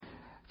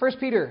1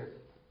 Peter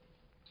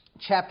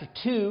chapter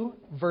 2,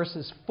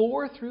 verses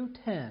 4 through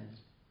 10.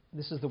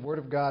 This is the Word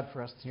of God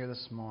for us to hear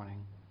this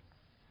morning.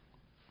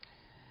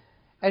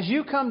 As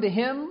you come to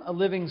Him, a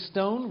living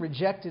stone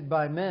rejected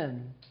by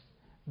men,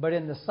 but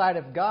in the sight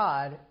of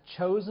God,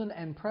 chosen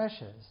and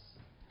precious,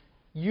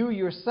 you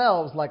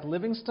yourselves, like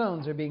living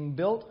stones, are being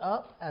built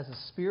up as a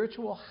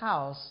spiritual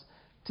house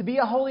to be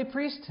a holy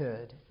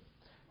priesthood,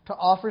 to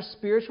offer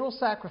spiritual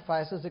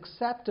sacrifices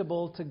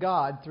acceptable to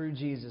God through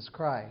Jesus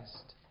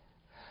Christ.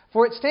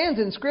 For it stands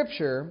in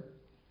Scripture,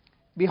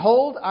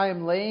 "Behold, I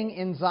am laying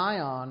in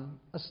Zion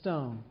a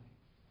stone,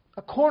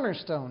 a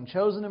cornerstone,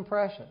 chosen and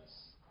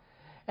precious.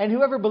 And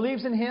whoever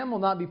believes in Him will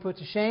not be put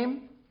to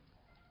shame.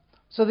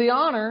 So the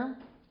honor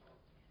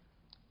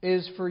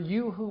is for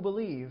you who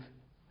believe.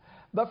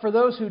 But for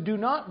those who do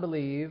not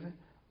believe,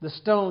 the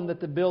stone that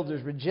the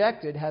builders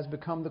rejected has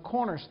become the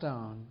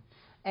cornerstone,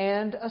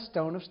 and a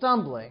stone of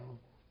stumbling,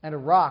 and a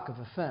rock of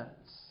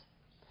offense.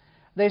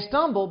 They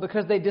stumble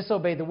because they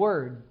disobey the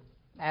word,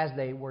 as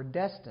they were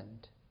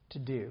destined to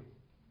do.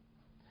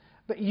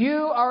 But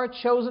you are a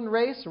chosen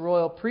race, a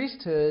royal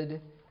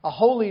priesthood, a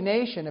holy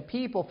nation, a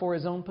people for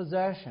His own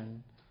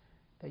possession,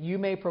 that you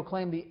may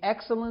proclaim the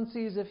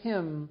excellencies of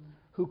Him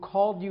who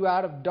called you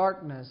out of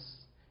darkness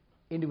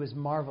into His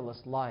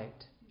marvelous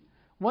light.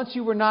 Once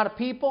you were not a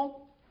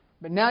people,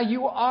 but now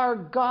you are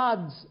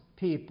God's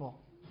people.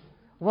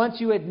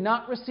 Once you had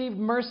not received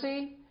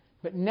mercy,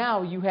 but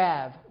now you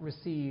have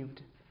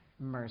received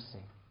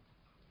mercy."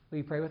 Will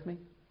you pray with me?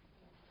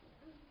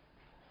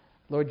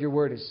 Lord, your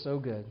word is so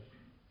good.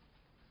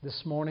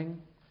 This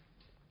morning,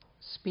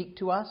 speak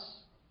to us,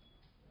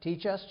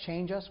 teach us,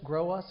 change us,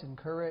 grow us,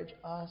 encourage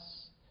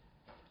us.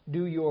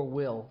 Do your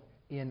will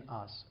in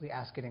us. We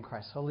ask it in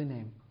Christ's holy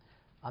name.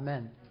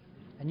 Amen.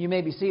 And you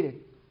may be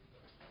seated.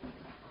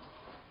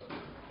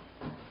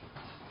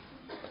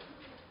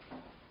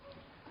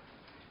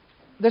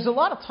 There's a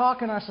lot of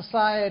talk in our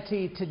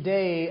society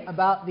today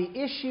about the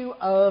issue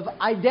of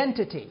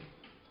identity.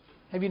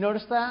 Have you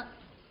noticed that?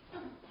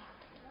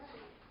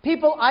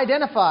 People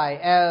identify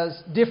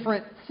as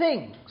different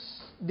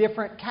things,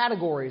 different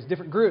categories,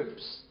 different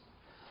groups.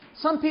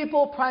 Some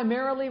people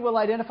primarily will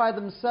identify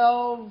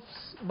themselves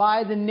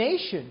by the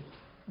nation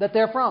that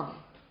they're from.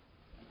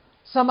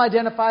 Some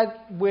identify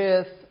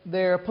with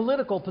their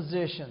political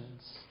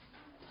positions.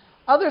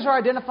 Others are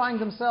identifying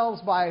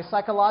themselves by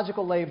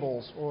psychological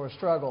labels or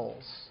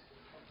struggles.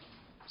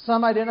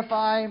 Some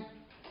identify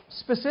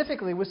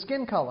specifically with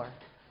skin color.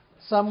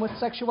 Some with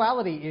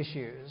sexuality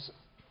issues.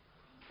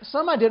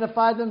 Some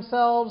identify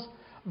themselves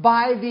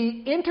by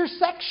the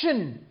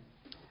intersection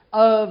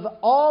of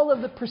all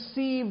of the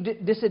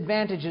perceived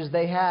disadvantages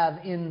they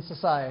have in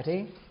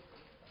society.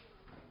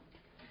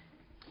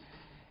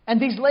 And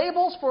these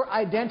labels for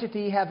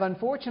identity have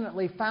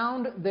unfortunately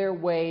found their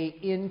way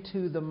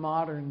into the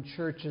modern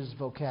church's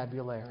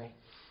vocabulary.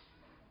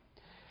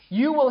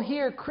 You will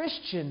hear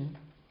Christians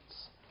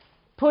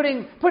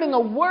putting a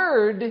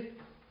word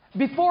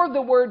before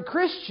the word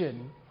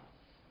Christian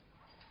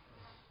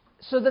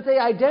so that they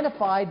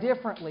identify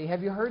differently.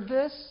 Have you heard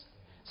this?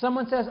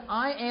 Someone says,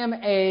 "I am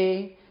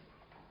a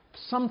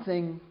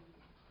something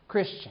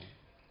Christian."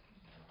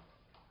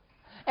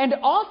 And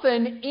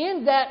often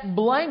in that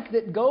blank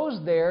that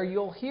goes there,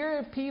 you'll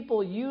hear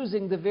people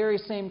using the very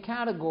same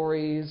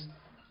categories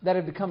that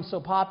have become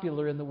so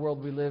popular in the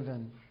world we live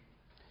in.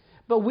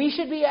 But we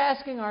should be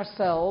asking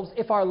ourselves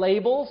if our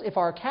labels, if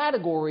our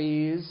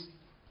categories,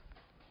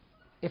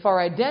 if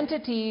our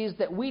identities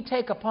that we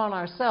take upon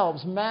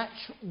ourselves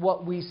match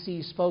what we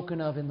see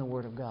spoken of in the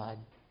Word of God.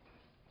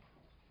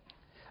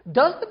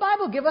 Does the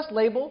Bible give us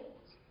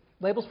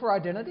labels for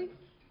identity?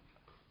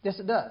 Yes,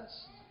 it does.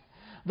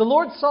 The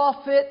Lord saw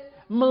fit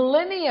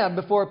millennia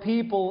before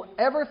people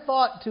ever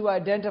thought to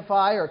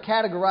identify or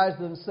categorize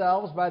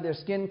themselves by their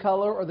skin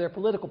color or their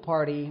political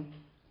party.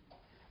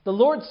 The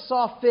Lord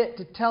saw fit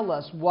to tell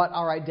us what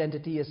our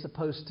identity is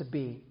supposed to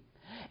be.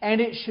 And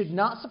it should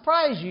not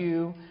surprise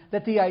you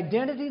that the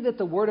identity that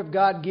the Word of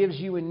God gives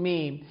you and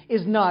me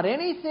is not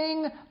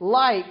anything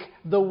like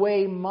the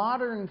way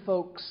modern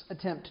folks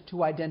attempt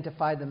to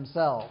identify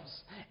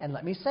themselves. And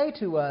let me say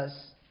to us,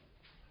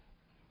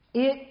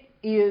 it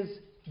is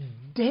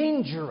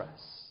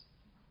dangerous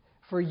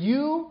for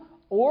you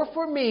or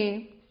for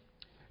me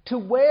to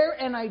wear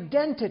an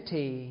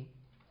identity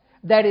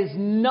that is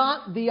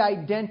not the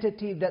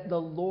identity that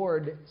the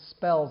Lord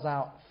spells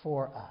out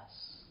for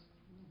us.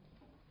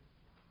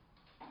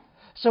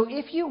 So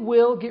if you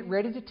will, get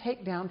ready to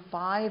take down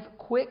 5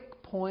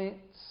 quick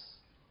points.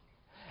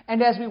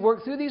 And as we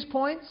work through these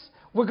points,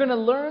 we're going to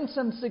learn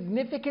some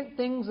significant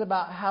things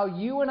about how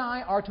you and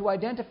I are to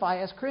identify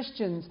as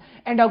Christians.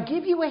 And I'll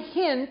give you a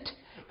hint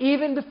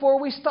even before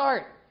we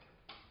start.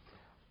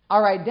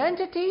 Our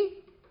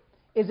identity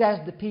is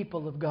as the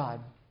people of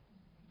God,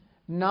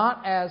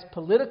 not as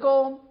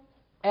political,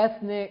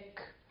 ethnic,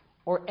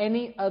 or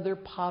any other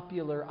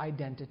popular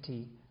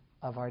identity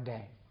of our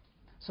day.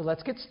 So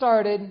let's get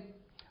started.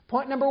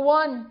 Point number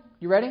 1.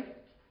 You ready?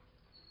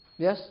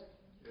 Yes?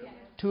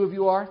 2 of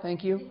you are.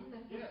 Thank you.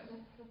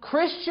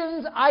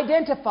 Christians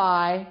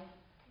identify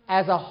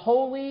as a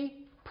holy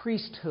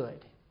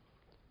priesthood.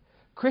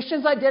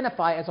 Christians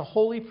identify as a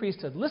holy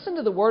priesthood. Listen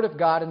to the Word of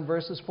God in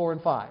verses 4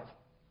 and 5.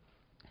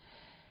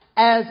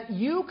 As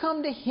you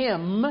come to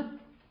Him,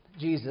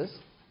 Jesus,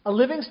 a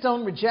living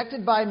stone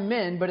rejected by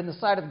men, but in the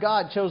sight of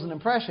God chosen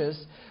and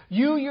precious,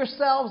 you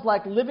yourselves,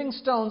 like living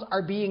stones,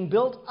 are being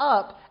built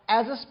up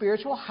as a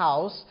spiritual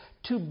house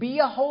to be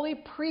a holy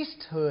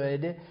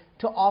priesthood,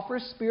 to offer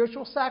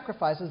spiritual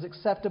sacrifices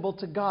acceptable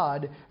to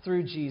God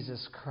through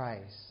Jesus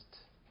Christ.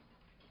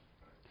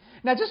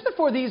 Now, just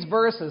before these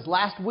verses,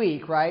 last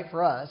week, right,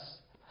 for us,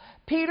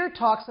 Peter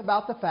talks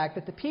about the fact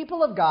that the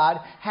people of God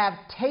have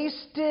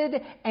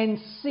tasted and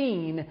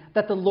seen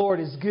that the Lord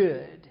is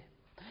good.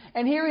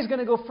 And here he's going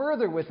to go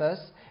further with us,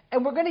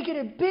 and we're going to get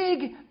a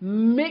big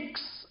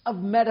mix of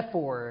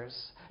metaphors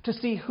to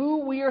see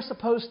who we are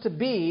supposed to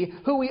be,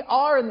 who we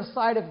are in the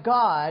sight of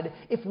God,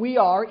 if we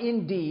are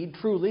indeed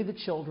truly the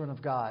children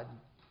of God.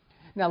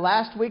 Now,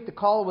 last week the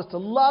call was to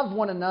love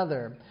one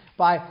another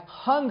by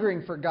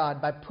hungering for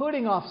God, by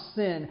putting off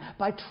sin,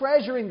 by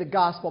treasuring the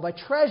gospel, by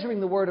treasuring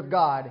the Word of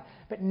God.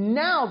 But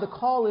now the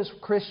call is,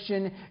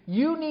 Christian,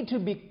 you need to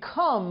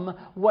become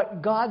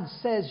what God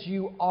says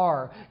you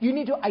are. You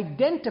need to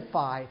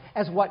identify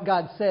as what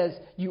God says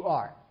you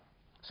are.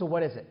 So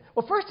what is it?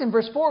 Well, first in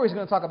verse 4, he's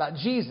going to talk about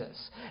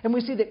Jesus. And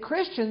we see that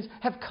Christians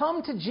have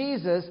come to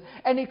Jesus,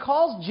 and he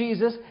calls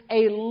Jesus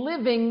a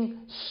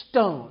living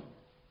stone.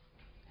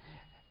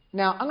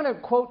 Now, I'm going to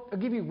I'll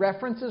give you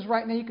references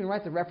right now. You can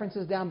write the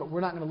references down, but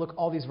we're not going to look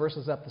all these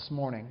verses up this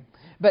morning.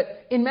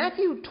 But in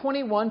Matthew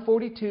 21,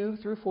 42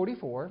 through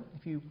 44,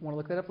 if you want to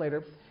look that up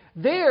later,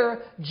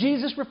 there,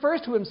 Jesus refers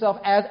to himself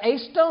as a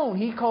stone.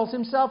 He calls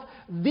himself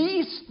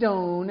the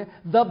stone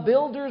the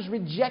builders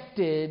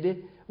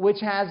rejected, which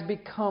has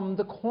become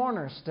the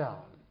cornerstone.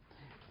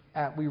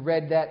 We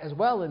read that as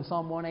well in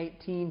Psalm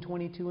 118,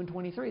 22, and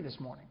 23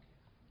 this morning.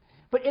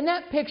 But in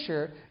that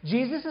picture,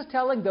 Jesus is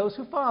telling those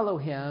who follow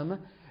him,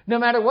 no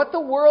matter what the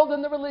world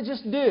and the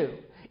religious do,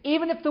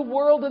 even if the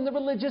world and the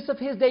religious of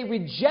his day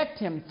reject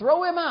him,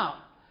 throw him out,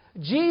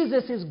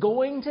 Jesus is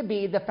going to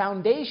be the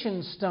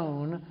foundation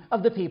stone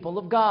of the people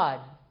of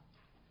God.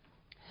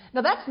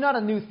 Now, that's not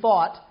a new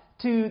thought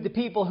to the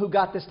people who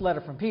got this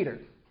letter from Peter.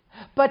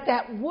 But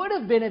that would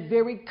have been a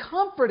very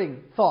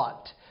comforting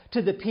thought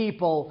to the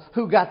people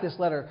who got this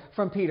letter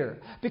from Peter.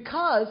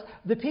 Because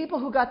the people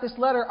who got this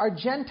letter are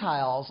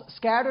Gentiles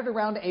scattered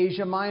around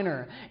Asia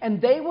Minor. And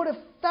they would have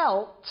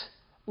felt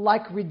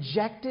like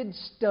rejected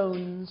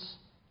stones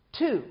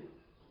too.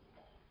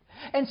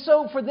 And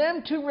so for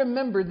them to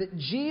remember that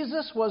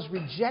Jesus was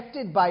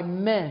rejected by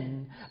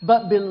men,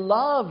 but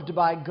beloved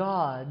by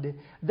God,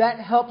 that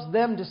helps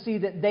them to see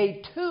that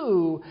they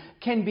too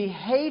can be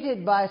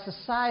hated by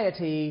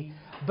society,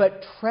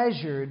 but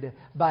treasured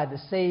by the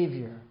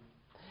Savior.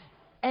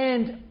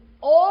 And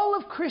all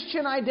of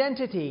Christian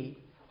identity,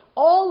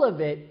 all of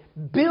it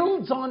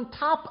builds on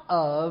top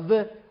of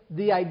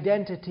the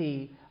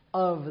identity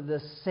of the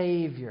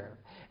Savior.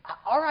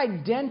 Our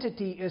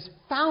identity is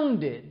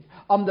founded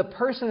on the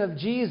person of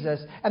Jesus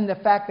and the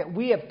fact that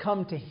we have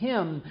come to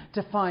Him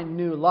to find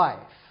new life.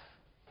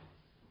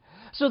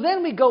 So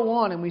then we go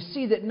on and we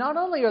see that not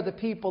only are the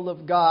people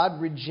of God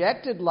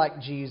rejected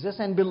like Jesus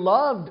and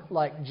beloved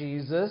like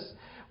Jesus,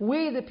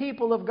 we, the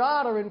people of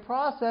God, are in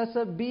process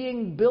of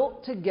being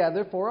built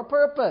together for a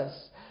purpose.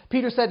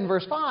 Peter said in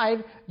verse 5,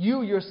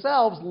 you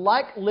yourselves,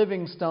 like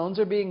living stones,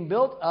 are being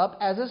built up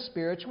as a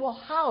spiritual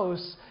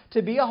house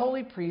to be a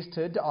holy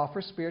priesthood, to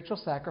offer spiritual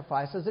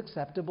sacrifices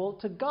acceptable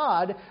to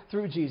God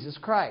through Jesus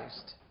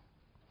Christ.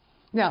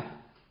 Now,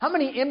 how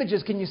many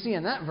images can you see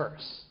in that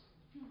verse?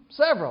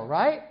 Several,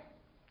 right?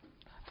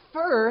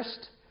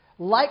 First,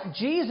 like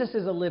Jesus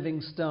is a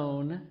living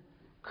stone,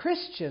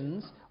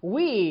 Christians,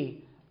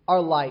 we are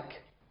like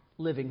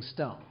living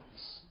stones.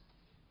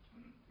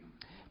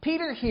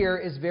 Peter here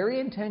is very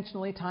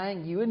intentionally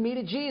tying you and me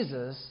to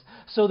Jesus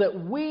so that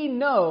we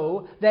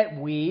know that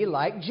we,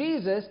 like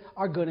Jesus,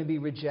 are going to be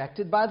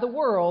rejected by the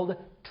world,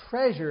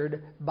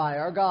 treasured by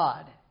our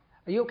God.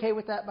 Are you okay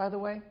with that, by the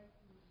way?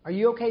 Are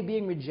you okay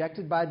being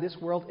rejected by this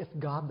world if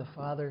God the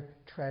Father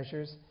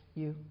treasures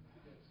you?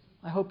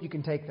 I hope you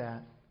can take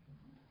that.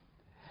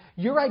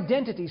 Your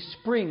identity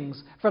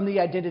springs from the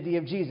identity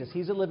of Jesus.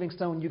 He's a living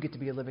stone. You get to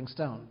be a living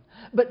stone.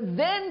 But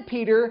then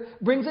Peter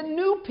brings a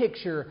new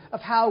picture of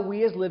how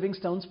we as living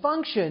stones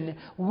function.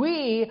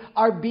 We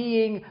are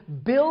being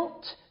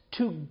built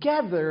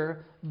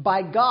together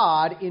by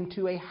God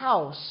into a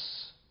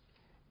house,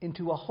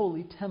 into a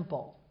holy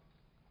temple.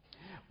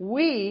 Have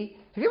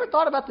you ever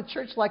thought about the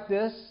church like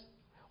this?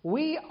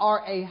 We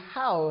are a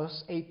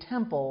house, a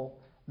temple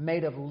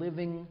made of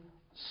living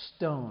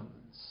stones.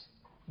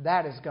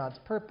 That is God's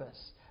purpose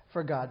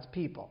for God's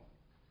people.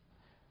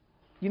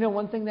 You know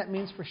one thing that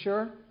means for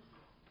sure?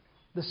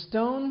 The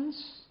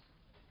stones,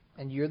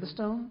 and you're the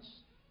stones,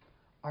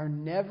 are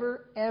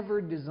never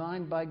ever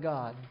designed by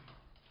God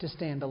to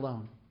stand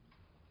alone.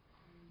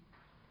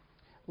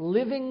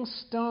 Living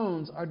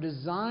stones are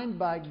designed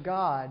by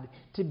God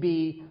to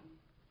be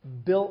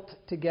built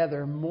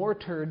together,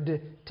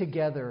 mortared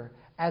together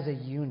as a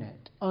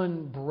unit,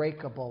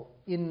 unbreakable,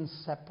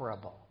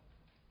 inseparable.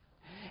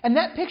 And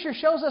that picture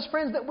shows us,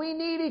 friends, that we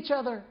need each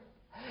other.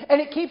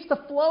 And it keeps the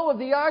flow of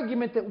the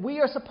argument that we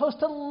are supposed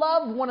to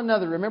love one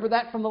another. Remember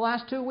that from the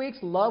last 2 weeks?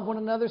 Love one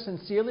another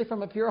sincerely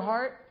from a pure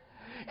heart.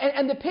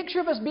 And the picture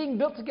of us being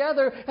built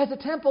together as a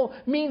temple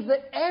means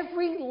that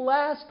every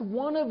last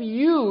one of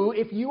you,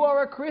 if you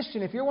are a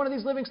Christian, if you're one of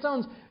these living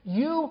stones,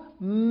 you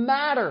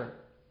matter.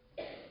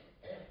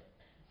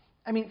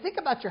 I mean, think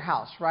about your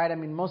house, right? I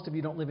mean, most of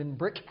you don't live in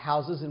brick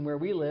houses in where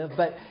we live,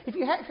 but if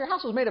your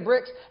house was made of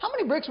bricks, how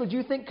many bricks would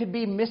you think could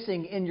be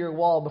missing in your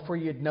wall before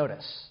you'd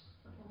notice?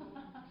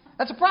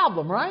 That's a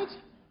problem, right?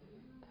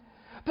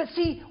 But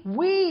see,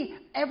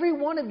 every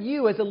one of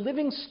you as a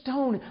living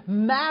stone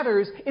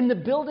matters in the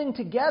building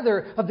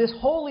together of this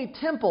holy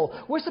temple.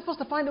 We're supposed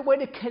to find a way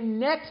to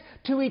connect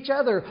to each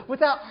other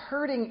without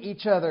hurting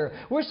each other.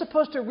 We're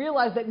supposed to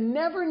realize that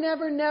never,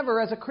 never, never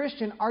as a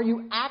Christian are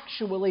you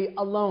actually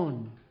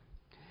alone.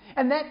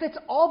 And that fits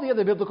all the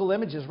other biblical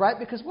images, right?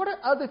 Because what are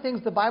other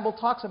things the Bible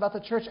talks about the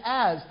church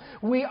as?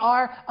 We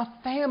are a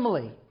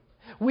family.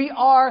 We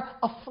are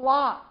a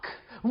flock.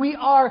 We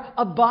are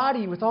a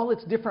body with all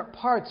its different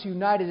parts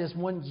united as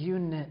one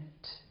unit.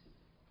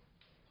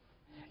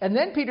 And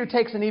then Peter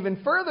takes an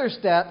even further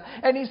step,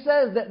 and he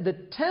says that the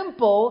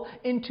temple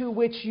into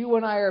which you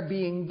and I are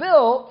being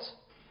built,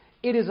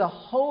 it is a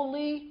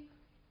holy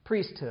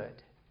priesthood.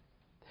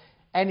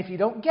 And if you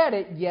don't get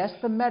it, yes,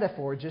 the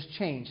metaphor just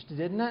changed,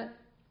 didn't it?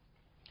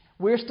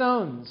 We're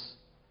stones.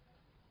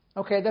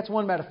 Okay, that's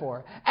one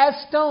metaphor. As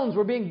stones,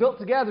 we're being built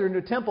together into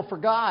a temple for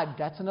God.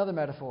 That's another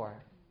metaphor.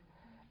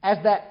 As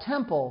that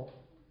temple,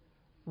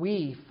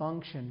 we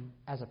function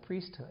as a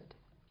priesthood.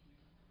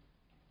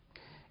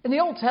 In the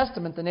Old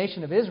Testament, the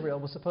nation of Israel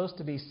was supposed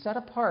to be set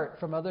apart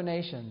from other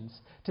nations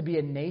to be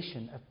a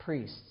nation of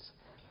priests.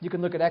 You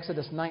can look at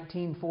Exodus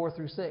 19, 4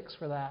 through 6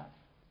 for that.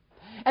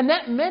 And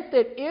that meant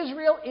that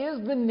Israel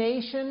is the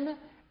nation.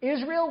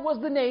 Israel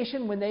was the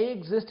nation when they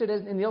existed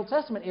in the Old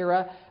Testament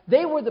era.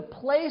 They were the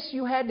place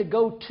you had to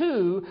go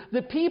to,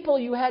 the people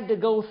you had to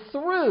go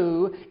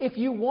through if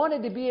you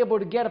wanted to be able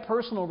to get a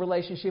personal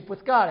relationship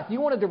with God. If you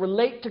wanted to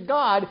relate to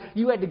God,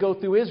 you had to go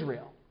through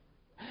Israel.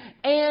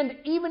 And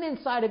even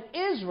inside of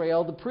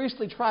Israel, the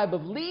priestly tribe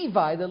of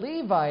Levi, the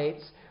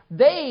Levites,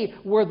 they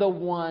were the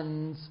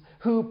ones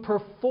who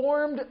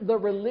performed the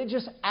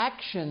religious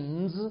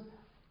actions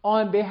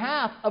on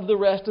behalf of the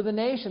rest of the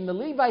nation. The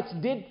Levites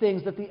did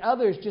things that the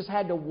others just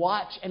had to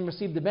watch and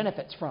receive the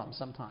benefits from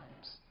sometimes.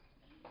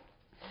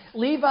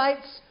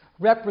 Levites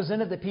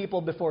represented the people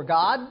before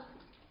God,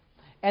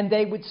 and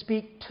they would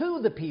speak to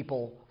the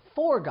people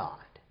for God.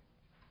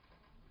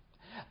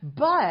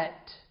 But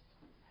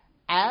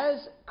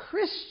as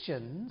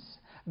Christians,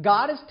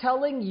 God is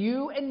telling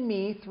you and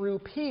me through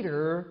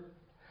Peter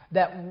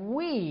that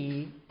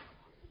we,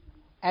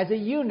 as a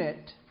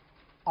unit,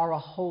 are a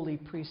holy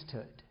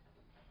priesthood.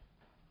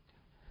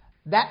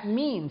 That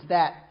means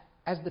that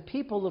as the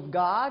people of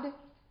God,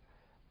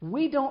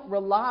 we don't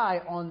rely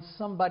on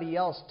somebody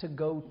else to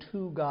go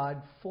to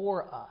God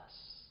for us.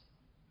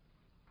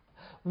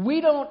 We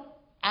don't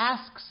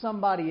ask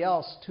somebody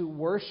else to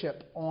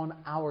worship on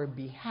our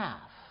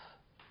behalf.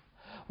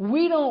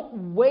 We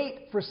don't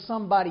wait for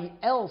somebody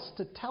else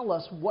to tell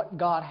us what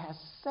God has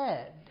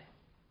said.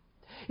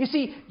 You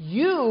see,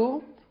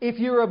 you, if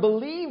you're a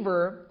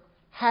believer,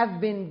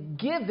 have been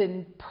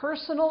given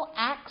personal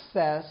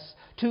access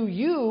to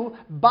you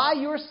by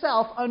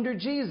yourself under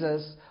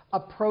Jesus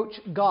approach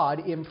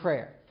God in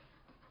prayer.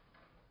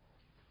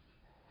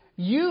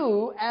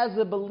 You, as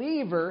a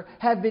believer,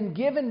 have been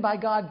given by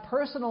God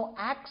personal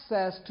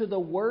access to the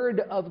Word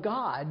of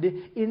God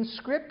in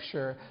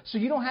Scripture. So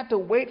you don't have to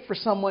wait for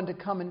someone to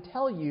come and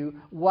tell you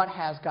what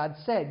has God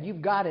said.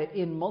 You've got it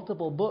in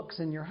multiple books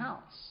in your house.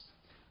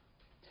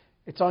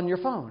 It's on your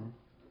phone.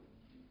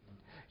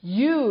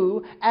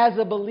 You, as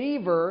a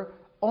believer,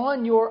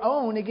 on your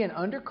own, again,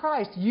 under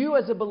Christ, you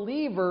as a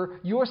believer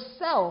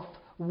yourself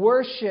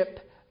worship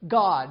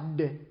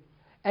God.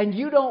 And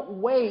you don't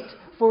wait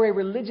for a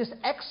religious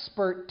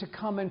expert to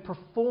come and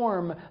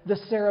perform the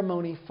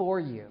ceremony for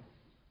you.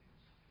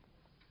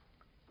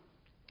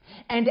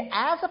 And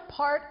as a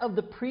part of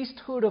the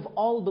priesthood of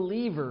all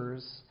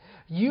believers,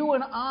 you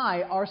and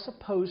I are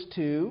supposed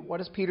to, what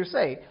does Peter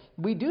say?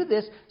 We do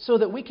this so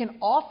that we can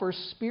offer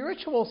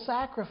spiritual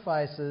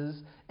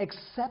sacrifices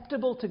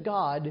acceptable to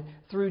God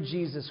through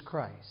Jesus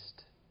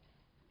Christ.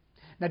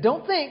 Now,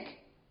 don't think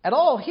at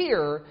all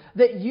here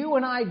that you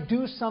and I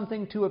do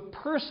something to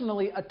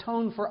personally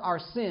atone for our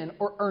sin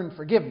or earn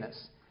forgiveness.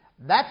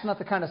 That's not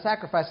the kind of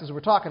sacrifices we're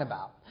talking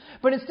about.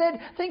 But instead,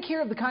 think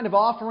here of the kind of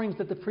offerings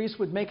that the priests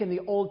would make in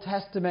the Old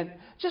Testament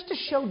just to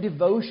show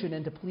devotion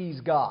and to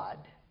please God.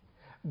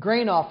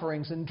 Grain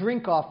offerings and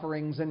drink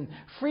offerings and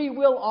free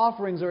will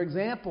offerings are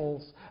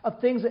examples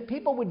of things that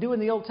people would do in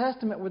the Old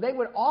Testament where they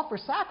would offer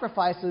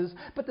sacrifices,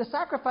 but the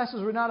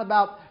sacrifices were not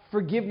about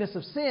forgiveness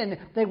of sin,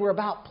 they were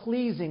about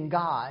pleasing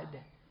God.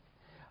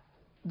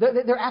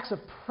 They're acts of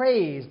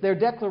praise. They're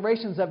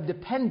declarations of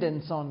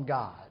dependence on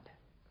God.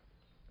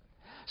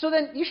 So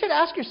then you should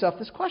ask yourself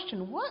this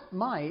question: what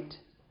might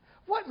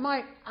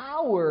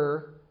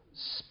our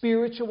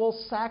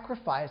spiritual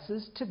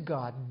sacrifices to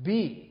God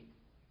be?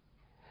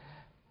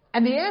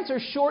 And the answer,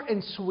 short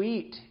and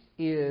sweet,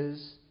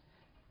 is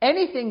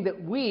anything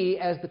that we,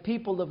 as the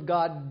people of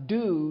God,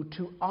 do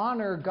to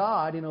honor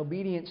God in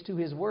obedience to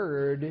His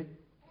Word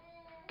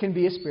can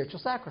be a spiritual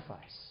sacrifice.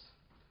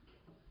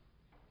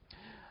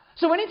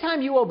 So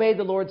anytime you obey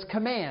the Lord's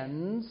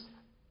commands,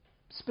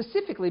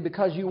 specifically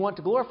because you want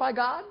to glorify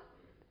God,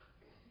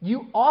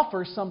 you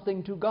offer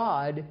something to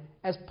God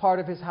as part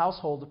of His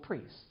household of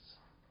priests.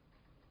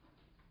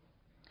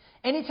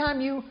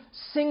 Anytime you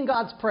sing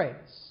God's praise,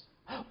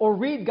 or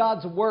read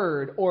God's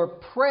Word, or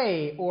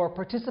pray, or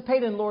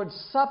participate in Lord's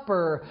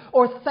Supper,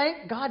 or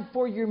thank God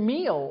for your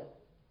meal,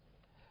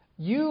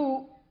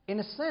 you, in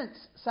a sense,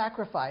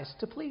 sacrifice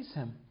to please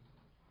Him.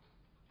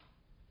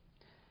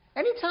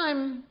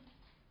 Anytime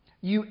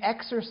you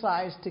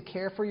exercise to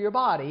care for your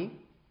body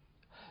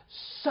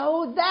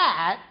so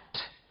that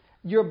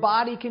your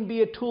body can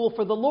be a tool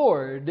for the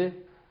Lord,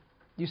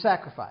 you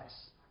sacrifice.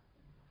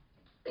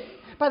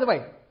 By the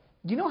way,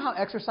 do you know how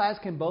exercise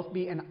can both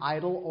be an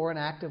idol or an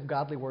act of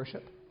godly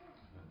worship?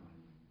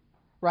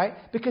 Right?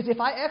 Because if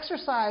I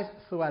exercise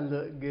so I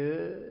look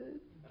good,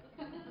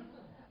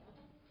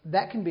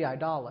 that can be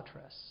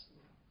idolatrous.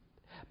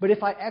 But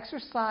if I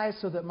exercise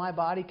so that my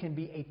body can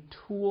be a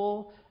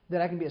tool,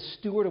 that I can be a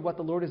steward of what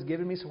the Lord has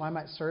given me so I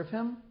might serve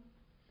Him,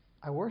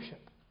 I worship.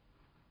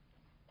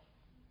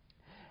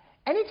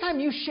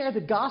 Anytime you share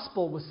the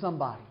gospel with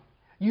somebody,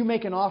 you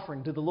make an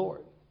offering to the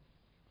Lord.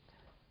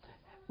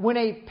 When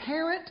a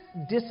parent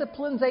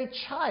disciplines a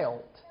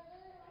child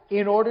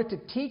in order to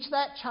teach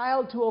that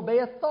child to obey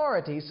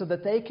authority so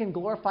that they can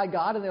glorify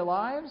God in their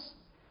lives,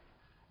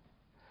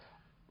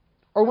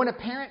 or when a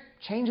parent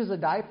changes a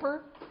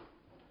diaper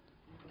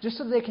just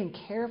so they can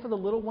care for the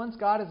little ones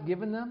God has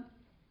given them,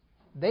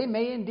 they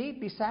may indeed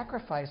be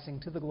sacrificing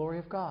to the glory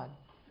of God.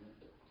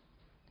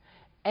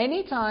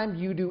 Anytime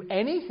you do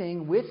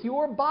anything with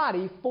your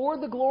body for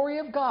the glory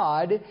of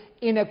God,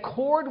 in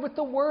accord with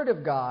the Word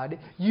of God,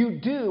 you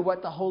do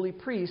what the holy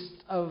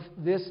priests of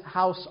this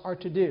house are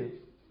to do.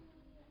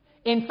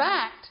 In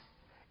fact,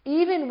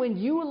 even when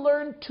you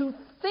learn to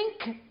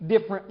think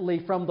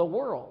differently from the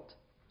world,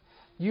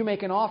 you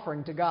make an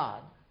offering to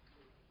God.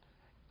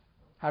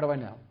 How do I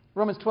know?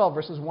 Romans 12,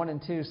 verses 1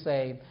 and 2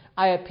 say,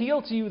 I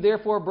appeal to you,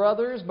 therefore,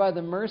 brothers, by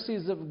the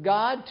mercies of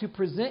God, to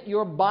present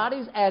your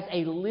bodies as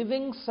a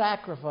living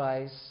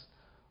sacrifice,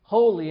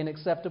 holy and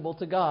acceptable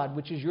to God,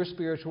 which is your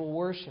spiritual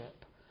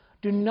worship.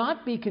 Do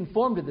not be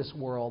conformed to this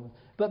world,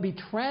 but be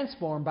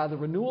transformed by the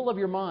renewal of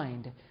your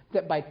mind,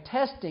 that by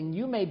testing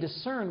you may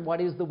discern what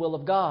is the will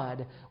of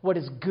God, what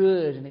is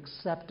good and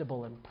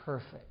acceptable and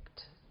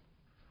perfect.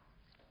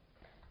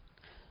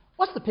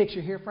 What's the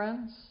picture here,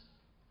 friends?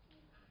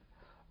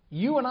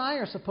 You and I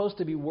are supposed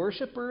to be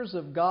worshipers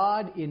of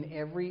God in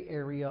every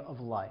area of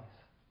life.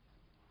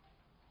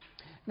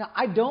 Now,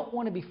 I don't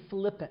want to be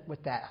flippant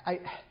with that.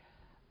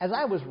 As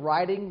I was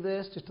writing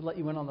this, just to let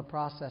you in on the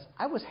process,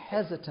 I was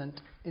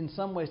hesitant in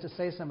some ways to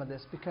say some of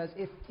this because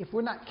if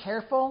we're not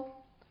careful,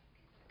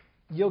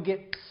 you'll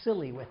get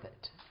silly with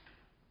it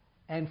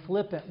and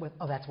flippant with,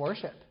 oh, that's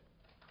worship.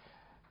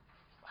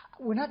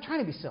 We're not trying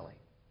to be silly.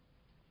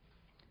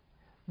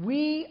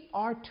 We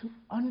are to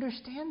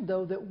understand,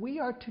 though, that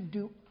we are to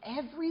do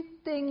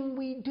everything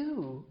we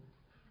do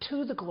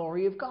to the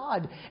glory of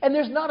God. And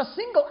there's not a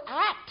single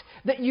act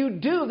that you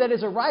do that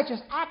is a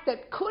righteous act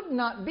that could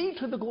not be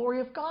to the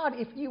glory of God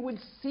if you would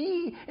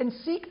see and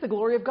seek the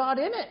glory of God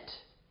in it.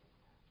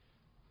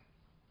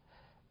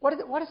 What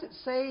does it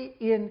say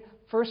in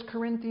 1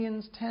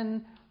 Corinthians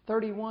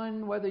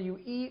 10:31? Whether you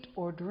eat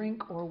or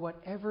drink or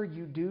whatever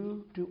you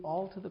do, do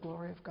all to the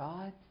glory of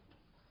God.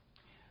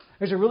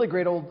 There's a really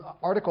great old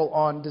article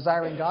on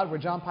Desiring God where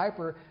John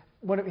Piper,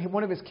 one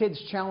of his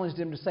kids challenged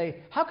him to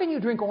say, how can you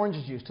drink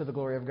orange juice to the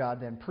glory of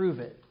God then? Prove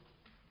it.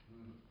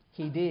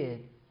 He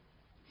did.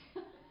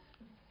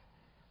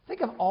 Think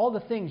of all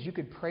the things you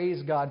could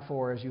praise God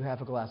for as you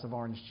have a glass of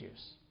orange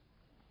juice.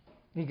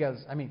 He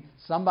goes,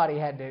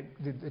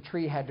 the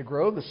tree had to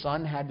grow, the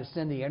sun had to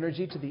send the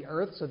energy to the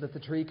earth so that the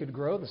tree could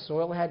grow, the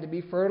soil had to be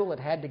fertile, it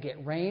had to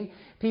get rain,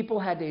 people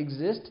had to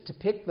exist to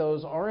pick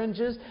those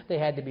oranges, they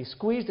had to be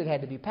squeezed, it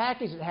had to be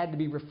packaged, it had to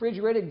be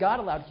refrigerated. God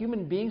allowed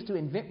human beings to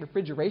invent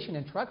refrigeration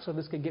in trucks so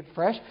this could get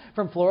fresh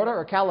from Florida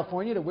or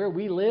California to where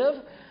we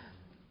live.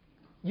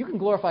 You can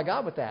glorify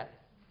God with that.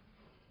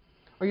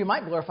 Or you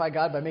might glorify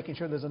God by making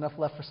sure there's enough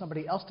left for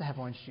somebody else to have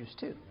orange juice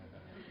too.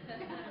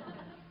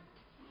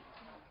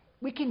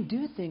 We can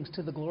do things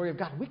to the glory of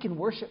God. We can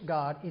worship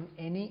God in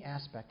any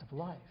aspect of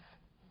life.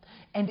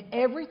 And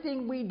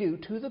everything we do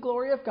to the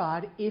glory of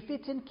God, if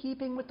it's in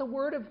keeping with the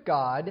Word of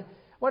God,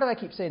 why do I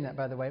keep saying that,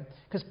 by the way?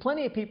 Because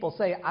plenty of people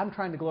say, I'm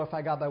trying to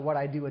glorify God by what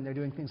I do, and they're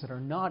doing things that are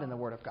not in the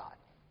Word of God,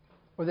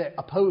 or that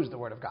oppose the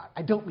Word of God.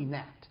 I don't mean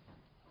that.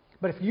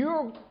 But if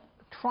you're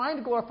trying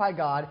to glorify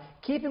God,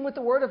 keeping with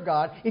the Word of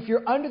God, if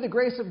you're under the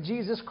grace of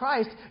Jesus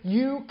Christ,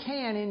 you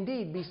can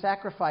indeed be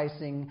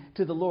sacrificing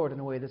to the Lord in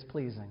a way that's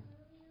pleasing.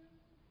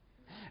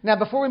 Now,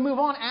 before we move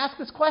on, ask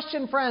this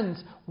question,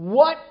 friends.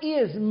 What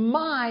is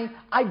my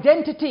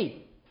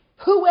identity?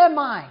 Who am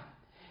I?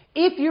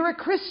 If you're a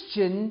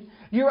Christian,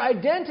 your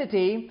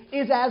identity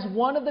is as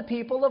one of the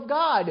people of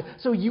God.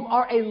 So you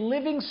are a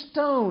living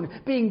stone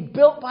being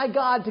built by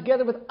God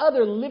together with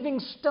other living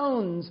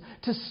stones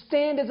to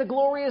stand as a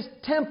glorious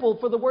temple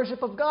for the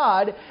worship of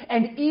God.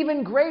 And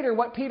even greater,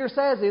 what Peter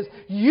says is,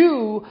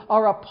 you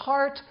are a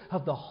part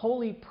of the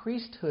holy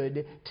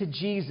priesthood to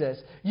Jesus.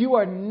 You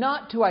are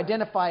not to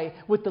identify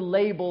with the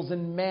labels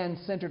and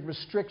man-centered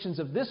restrictions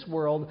of this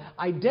world.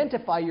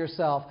 Identify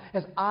yourself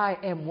as I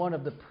am one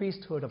of the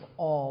priesthood of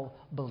all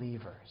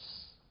believers.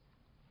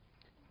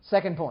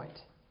 Second point.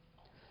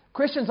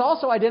 Christians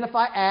also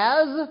identify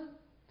as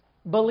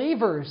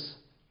believers.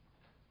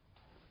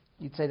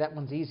 You'd say that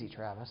one's easy,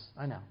 Travis.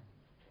 I know.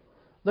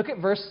 Look at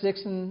verse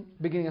 6 and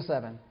beginning of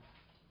 7.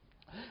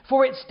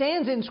 For it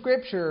stands in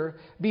Scripture,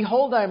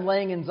 behold, I am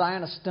laying in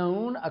Zion a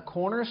stone, a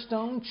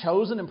cornerstone,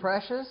 chosen and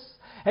precious,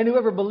 and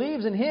whoever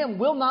believes in him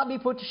will not be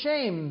put to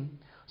shame.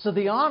 So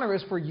the honor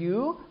is for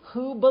you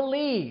who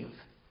believe.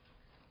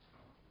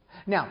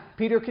 Now,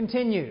 Peter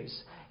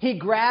continues. He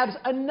grabs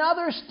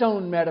another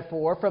stone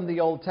metaphor from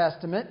the Old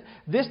Testament,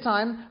 this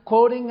time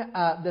quoting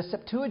the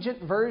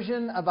Septuagint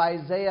version of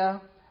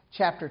Isaiah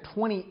chapter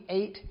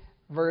 28,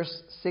 verse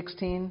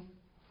 16.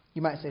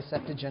 You might say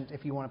Septuagint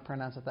if you want to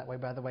pronounce it that way,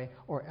 by the way,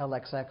 or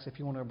LXX if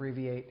you want to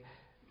abbreviate.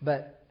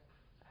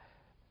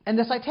 And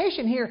the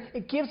citation here,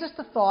 it gives us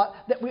the thought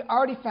that we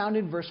already found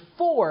in verse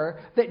 4,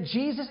 that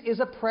Jesus is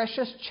a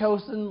precious,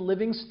 chosen,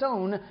 living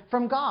stone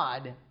from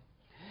God.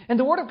 And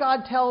the Word of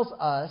God tells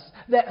us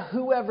that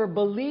whoever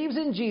believes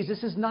in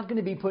Jesus is not going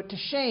to be put to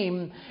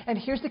shame. And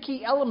here's the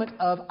key element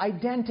of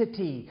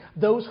identity.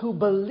 Those who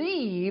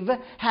believe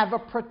have a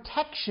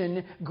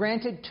protection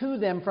granted to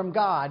them from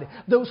God.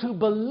 Those who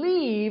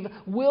believe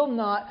will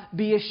not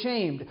be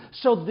ashamed.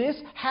 So this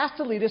has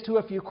to lead us to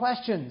a few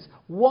questions.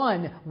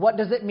 One, what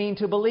does it mean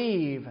to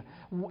believe?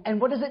 And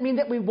what does it mean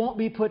that we won't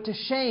be put to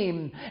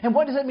shame? And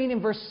what does it mean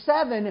in verse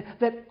 7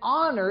 that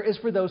honor is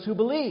for those who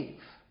believe?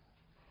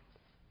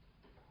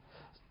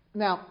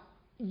 Now,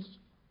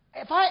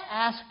 if I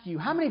ask you,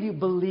 how many of you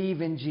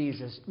believe in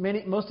Jesus?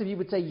 Most of you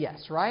would say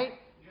yes, right?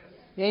 Yes.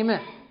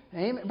 Amen.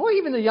 Amen. Boy,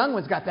 even the young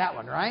ones got that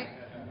one, right?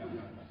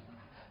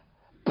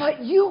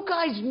 But you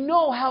guys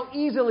know how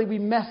easily we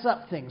mess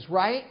up things,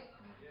 right?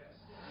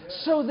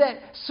 Yes. So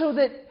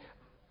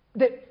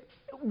that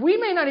we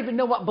may not even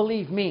know what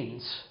believe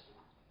means.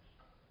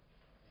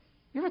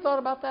 You ever thought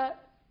about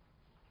that?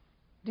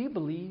 Do you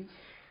believe?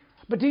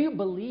 But do you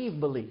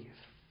believe?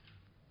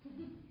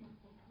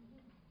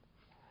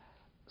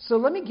 So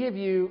let me give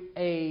you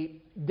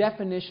a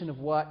definition of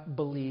what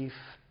belief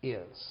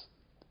is.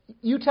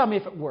 You tell me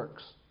if it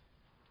works.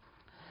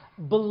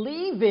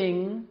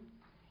 Believing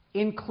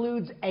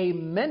includes a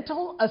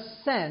mental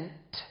assent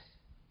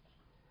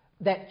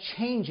that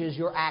changes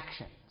your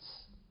actions.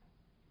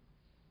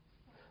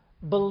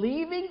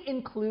 Believing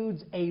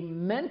includes a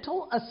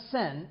mental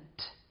assent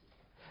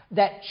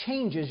that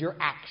changes your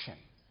actions.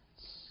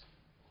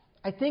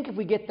 I think if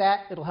we get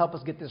that, it'll help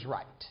us get this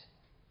right.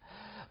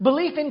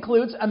 Belief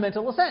includes a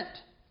mental assent.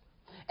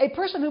 A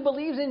person who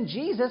believes in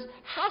Jesus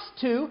has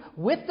to,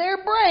 with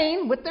their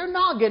brain, with their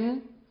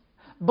noggin,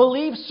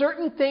 believe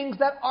certain things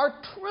that are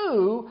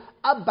true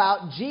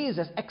about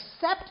Jesus,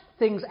 accept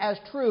things as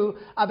true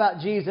about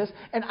Jesus.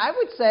 And I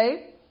would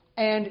say,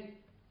 and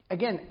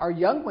again, our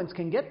young ones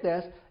can get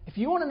this, if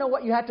you want to know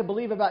what you have to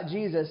believe about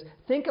Jesus,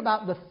 think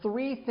about the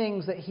three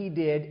things that he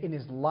did in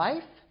his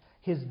life,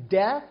 his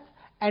death,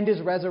 and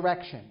his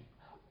resurrection.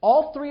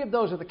 All three of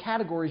those are the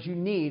categories you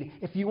need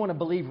if you want to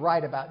believe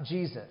right about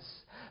Jesus.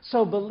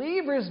 So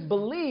believers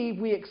believe,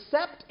 we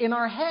accept in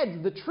our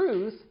heads the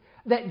truth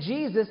that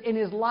Jesus in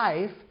his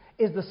life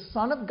is the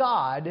Son of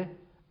God,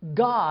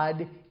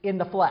 God in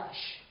the flesh.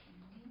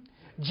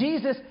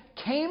 Jesus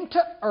came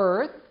to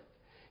earth,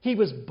 he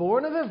was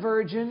born of a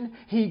virgin,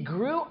 he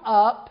grew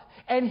up,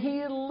 and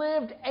he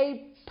lived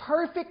a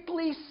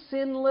perfectly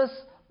sinless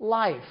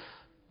life.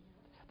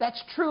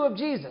 That's true of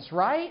Jesus,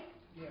 right?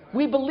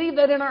 We believe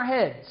that in our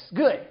heads.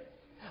 Good.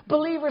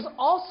 Believers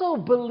also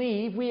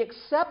believe, we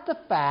accept the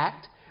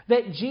fact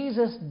that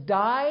Jesus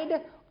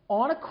died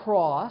on a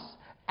cross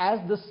as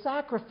the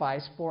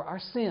sacrifice for our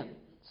sins.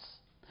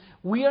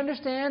 We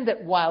understand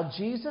that while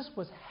Jesus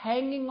was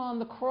hanging on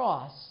the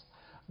cross,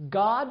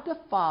 God the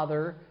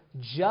Father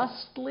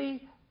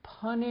justly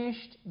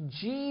punished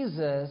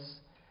Jesus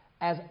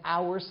as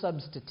our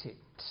substitute.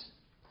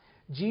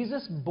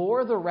 Jesus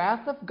bore the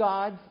wrath of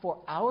God for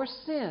our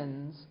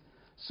sins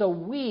so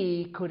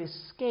we could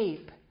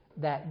escape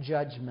that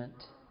judgment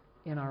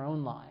in our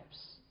own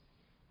lives.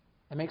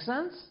 That makes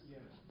sense? Yes.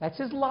 That's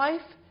his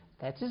life.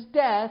 That's his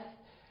death.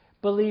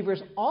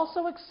 Believers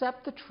also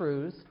accept the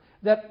truth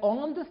that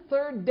on the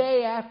third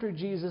day after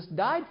Jesus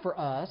died for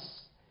us,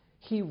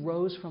 he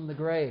rose from the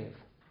grave.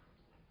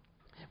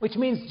 Which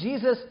means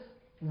Jesus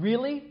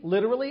really,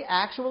 literally,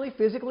 actually,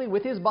 physically,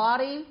 with his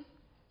body,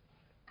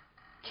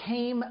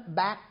 came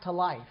back to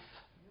life.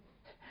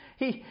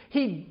 He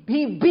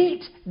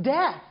beat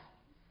death.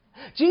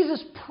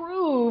 Jesus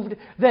proved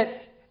that,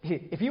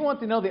 if you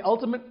want to know the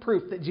ultimate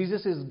proof that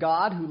Jesus is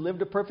God who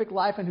lived a perfect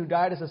life and who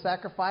died as a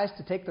sacrifice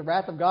to take the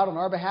wrath of God on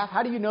our behalf,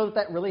 how do you know that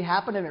that really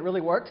happened and it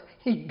really worked?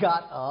 He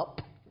got up.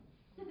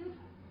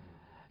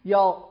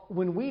 Y'all,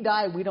 when we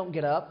die, we don't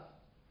get up.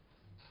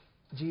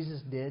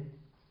 Jesus did.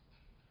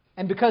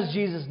 And because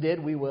Jesus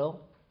did, we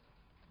will.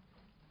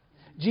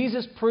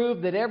 Jesus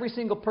proved that every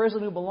single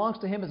person who belongs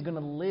to him is going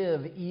to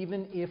live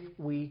even if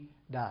we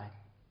die.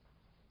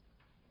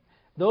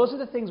 Those are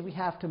the things we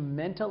have to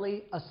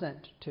mentally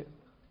assent to.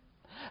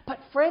 But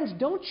friends,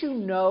 don't you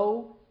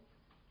know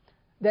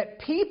that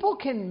people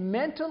can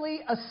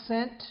mentally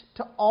assent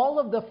to all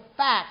of the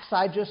facts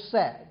I just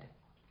said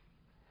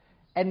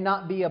and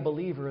not be a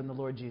believer in the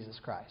Lord Jesus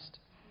Christ?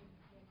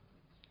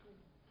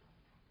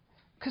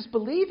 Because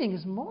believing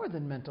is more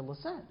than mental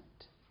assent.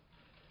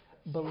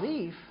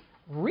 Belief,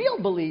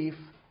 real belief,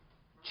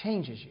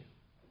 changes you.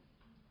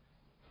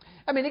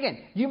 I mean,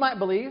 again, you might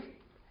believe,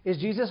 is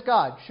Jesus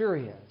God? Sure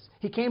he is.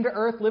 He came to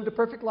earth, lived a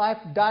perfect life,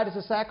 died as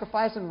a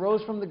sacrifice, and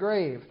rose from the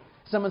grave.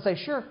 Someone say,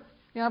 sure,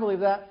 yeah, I believe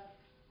that.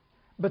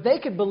 But they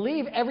could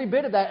believe every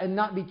bit of that and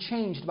not be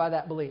changed by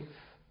that belief.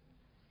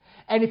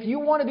 And if you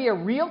want to be a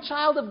real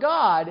child of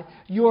God,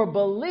 your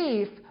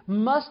belief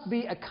must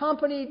be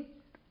accompanied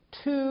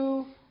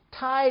to,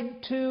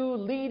 tied to,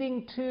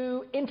 leading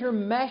to,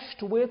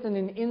 intermeshed with, in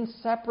an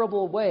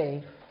inseparable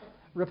way,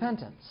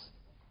 repentance.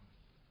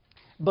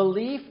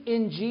 Belief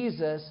in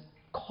Jesus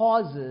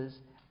causes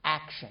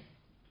action.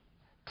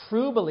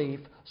 True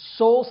belief,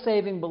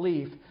 soul-saving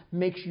belief,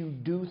 makes you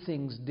do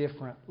things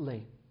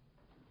differently.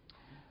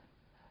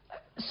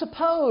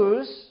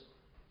 Suppose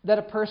that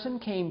a person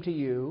came to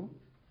you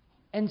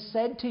and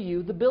said to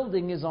you, the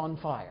building is on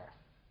fire.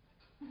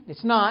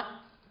 It's not,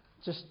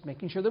 just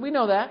making sure that we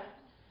know that.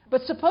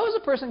 But suppose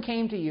a person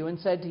came to you and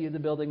said to you, the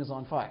building is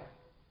on fire.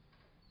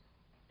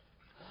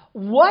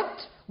 What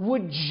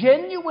would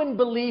genuine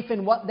belief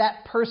in what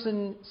that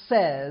person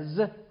says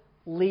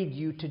lead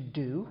you to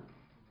do?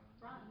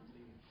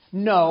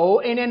 No,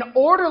 in an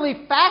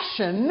orderly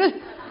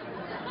fashion.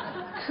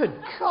 Good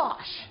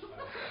gosh.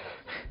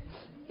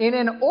 In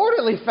an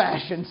orderly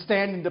fashion,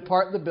 stand and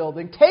depart the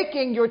building,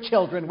 taking your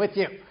children with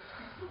you.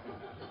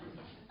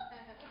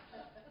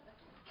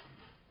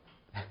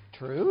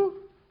 True?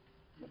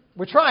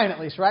 We're trying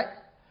at least, right?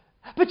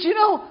 But you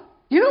know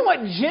what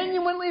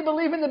genuinely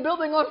believing the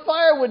building on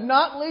fire would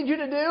not lead you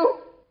to do?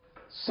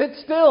 Sit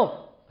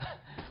still.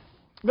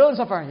 Building's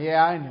on fire.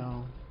 Yeah, I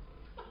know.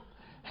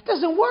 That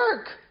doesn't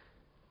work.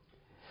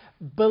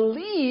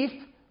 Belief,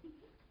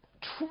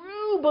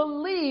 true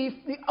belief,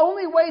 the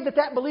only way that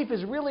that belief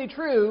is really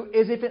true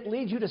is if it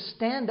leads you to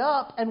stand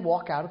up and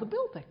walk out of the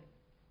building.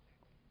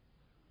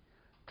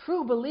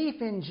 True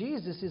belief in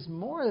Jesus is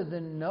more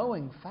than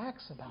knowing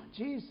facts about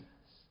Jesus.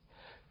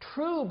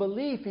 True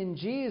belief in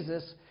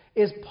Jesus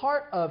is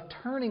part of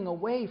turning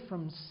away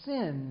from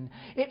sin.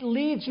 It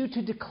leads you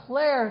to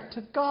declare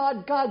to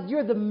God, God,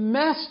 you're the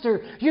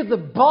master, you're the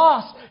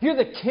boss, you're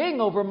the king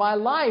over my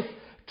life.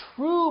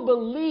 True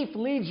belief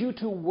leads you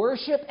to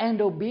worship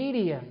and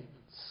obedience.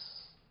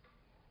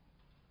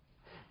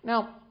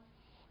 Now,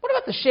 what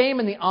about the shame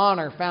and the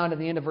honor found at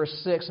the end of verse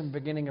 6 and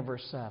beginning of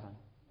verse 7?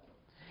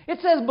 It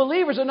says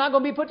believers are not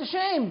going to be put to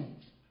shame.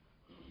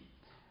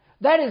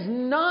 That is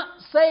not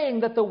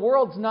saying that the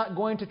world's not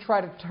going to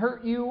try to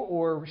hurt you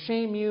or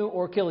shame you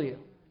or kill you.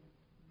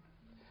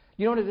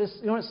 You know what it is?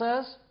 You know what it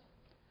says?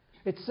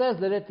 It says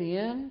that at the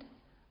end,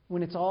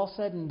 when it's all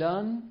said and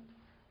done,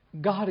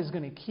 God is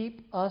going to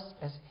keep us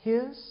as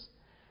His.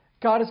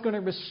 God is going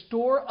to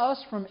restore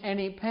us from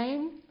any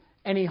pain,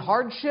 any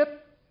hardship,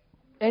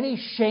 any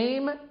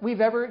shame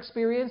we've ever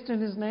experienced in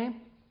His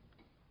name.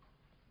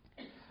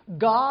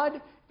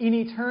 God, in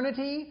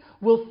eternity,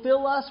 will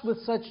fill us with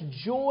such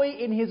joy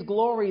in His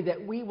glory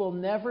that we will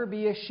never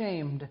be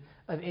ashamed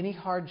of any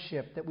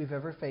hardship that we've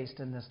ever faced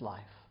in this life.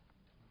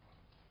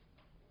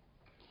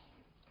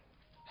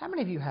 How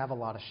many of you have a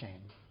lot of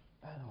shame,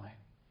 by the way?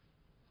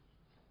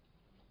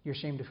 You're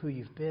ashamed of who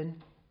you've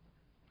been.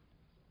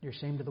 You're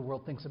ashamed of the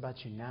world thinks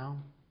about you now.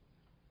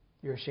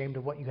 You're ashamed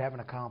of what you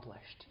haven't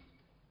accomplished.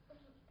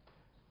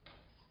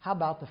 How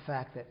about the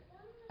fact that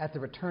at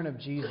the return of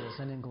Jesus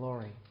and in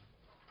glory,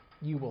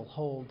 you will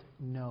hold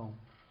no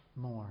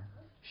more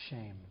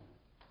shame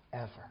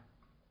ever?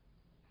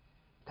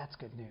 That's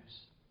good news.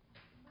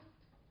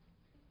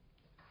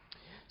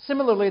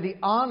 Similarly, the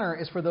honor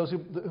is for those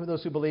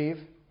who believe.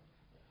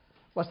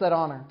 What's that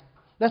honor?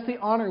 That's the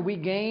honor we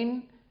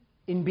gain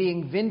in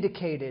being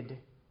vindicated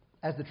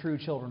as the true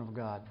children of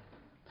God.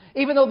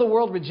 Even though the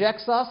world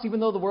rejects us, even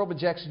though the world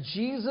rejects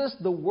Jesus,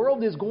 the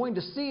world is going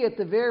to see at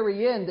the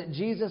very end that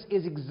Jesus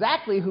is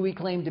exactly who He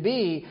claimed to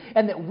be,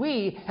 and that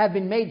we have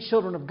been made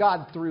children of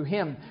God through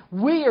Him.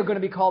 We are going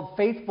to be called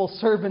faithful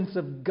servants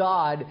of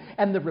God,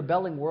 and the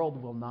rebelling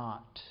world will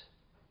not.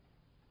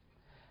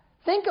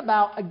 Think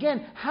about,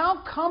 again,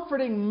 how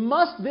comforting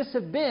must this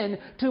have been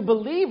to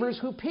believers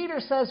who Peter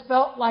says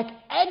felt like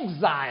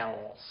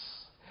exiles.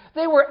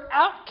 They were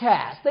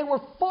outcasts. They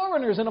were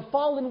foreigners in a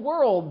fallen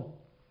world.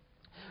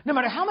 No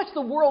matter how much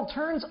the world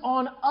turns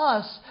on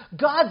us,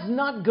 God's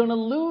not going to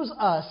lose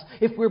us.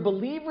 If we're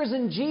believers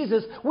in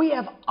Jesus, we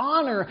have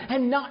honor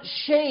and not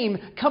shame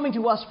coming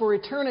to us for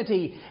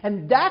eternity.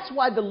 And that's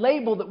why the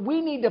label that we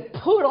need to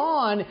put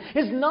on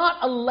is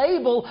not a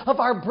label of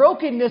our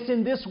brokenness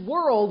in this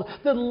world.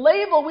 The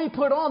label we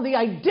put on, the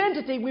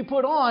identity we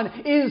put on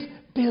is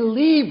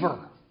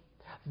believer.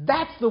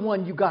 That's the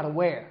one you got to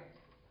wear.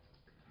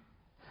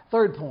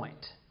 Third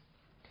point.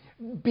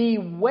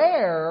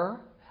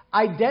 Beware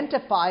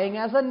identifying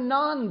as a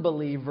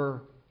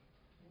non-believer.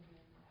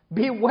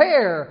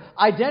 Beware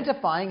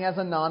identifying as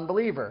a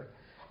non-believer.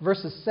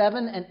 Verses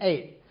 7 and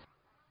 8.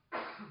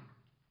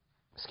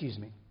 Excuse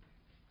me.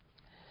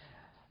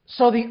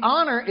 So the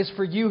honor is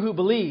for you who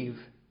believe,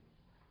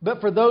 but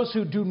for those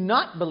who do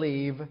not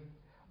believe,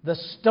 the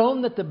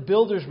stone that the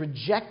builders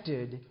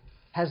rejected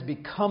has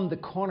become the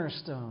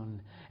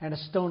cornerstone, and a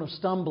stone of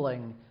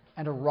stumbling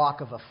and a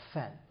rock of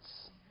offense.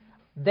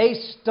 They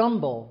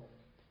stumble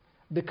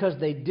because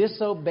they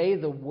disobey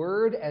the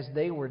word as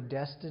they were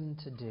destined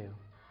to do.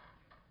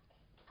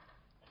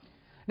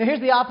 Now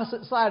here's the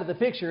opposite side of the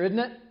picture, isn't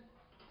it?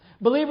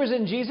 Believers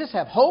in Jesus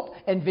have hope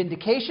and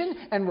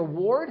vindication and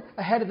reward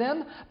ahead of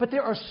them, but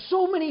there are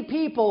so many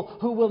people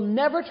who will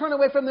never turn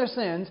away from their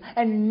sins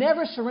and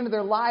never surrender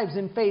their lives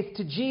in faith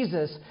to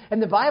Jesus.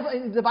 And the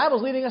Bible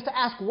is leading us to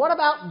ask, what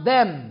about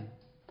them?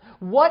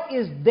 What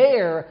is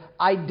their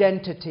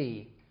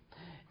identity?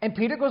 And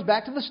Peter goes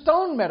back to the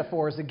stone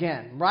metaphors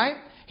again, right?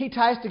 He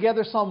ties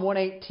together Psalm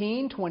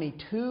 118,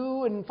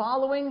 22 and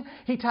following.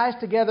 He ties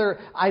together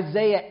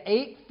Isaiah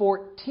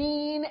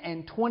 8:14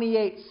 and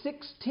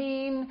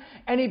 28:16.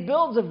 And he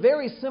builds a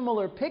very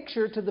similar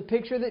picture to the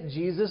picture that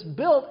Jesus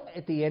built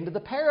at the end of the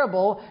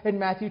parable in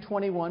Matthew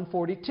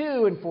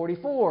 21:42 and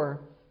 44.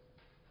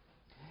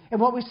 And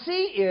what we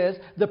see is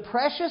the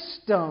precious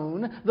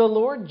stone, the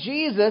Lord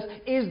Jesus,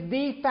 is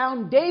the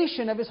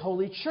foundation of His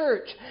holy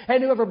church.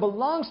 And whoever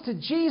belongs to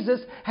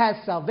Jesus has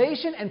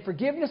salvation and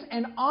forgiveness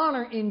and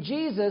honor in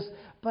Jesus.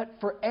 But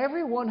for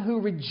everyone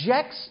who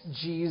rejects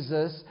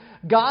Jesus,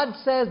 God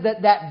says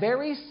that that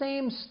very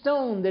same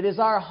stone that is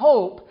our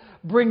hope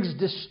brings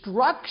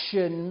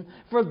destruction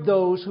for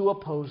those who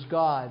oppose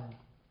God.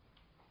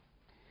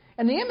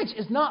 And the image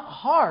is not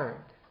hard.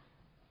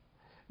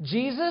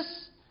 Jesus,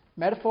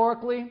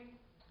 metaphorically,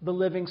 the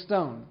living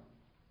stone.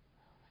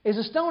 Is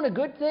a stone a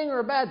good thing or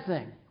a bad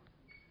thing?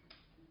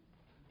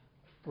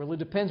 Really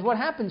depends what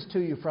happens to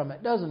you from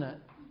it, doesn't it?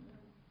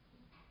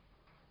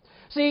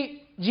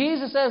 See,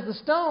 Jesus as the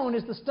stone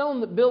is the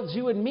stone that builds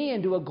you and me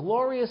into a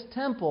glorious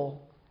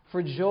temple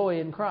for joy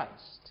in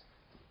Christ.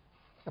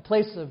 A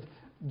place of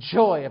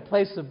joy, a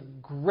place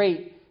of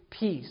great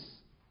peace.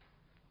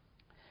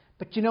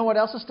 But you know what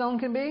else a stone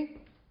can be?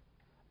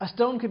 A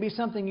stone can be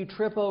something you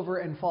trip over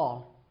and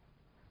fall.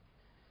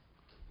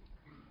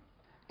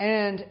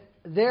 And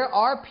there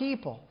are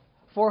people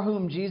for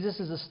whom Jesus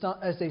is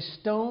a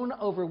stone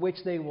over which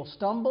they will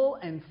stumble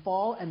and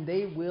fall, and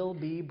they will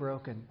be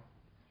broken.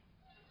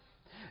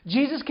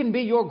 Jesus can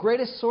be your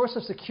greatest source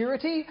of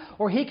security,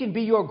 or He can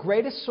be your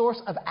greatest source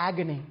of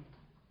agony.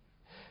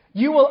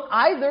 You will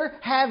either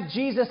have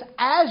Jesus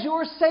as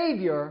your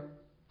Savior,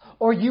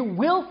 or you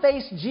will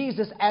face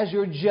Jesus as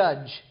your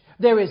judge.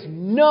 There is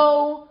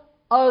no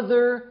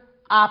other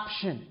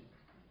option.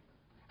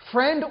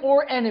 Friend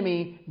or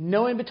enemy,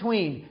 no in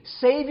between.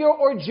 Savior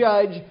or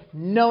judge,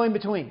 no in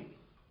between.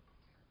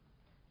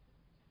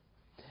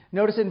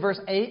 Notice in verse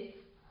 8,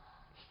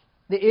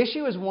 the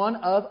issue is one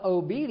of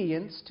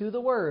obedience to the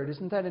word.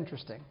 Isn't that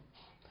interesting?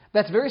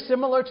 That's very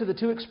similar to the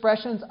two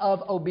expressions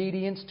of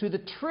obedience to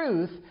the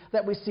truth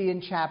that we see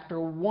in chapter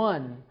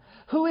 1.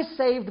 Who is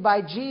saved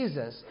by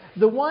Jesus?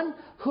 The one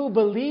who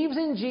believes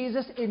in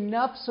Jesus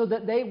enough so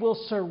that they will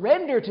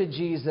surrender to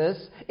Jesus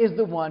is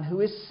the one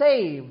who is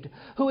saved.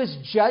 Who is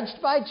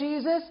judged by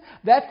Jesus?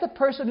 That's the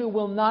person who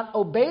will not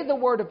obey the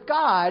Word of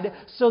God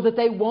so that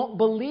they won't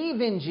believe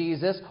in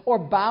Jesus or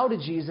bow to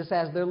Jesus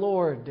as their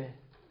Lord.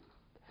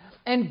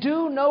 And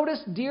do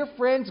notice, dear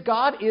friends,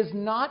 God is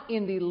not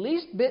in the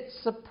least bit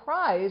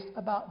surprised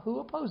about who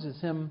opposes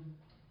Him.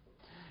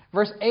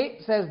 Verse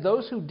 8 says,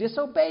 those who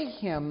disobey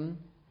Him,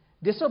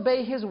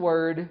 disobey His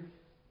word,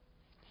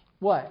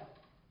 what?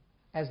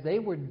 As they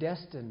were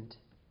destined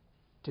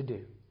to do.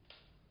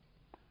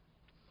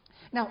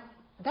 Now,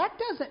 that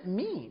doesn't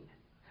mean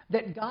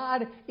that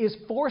God is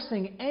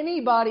forcing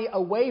anybody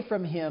away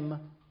from Him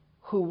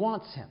who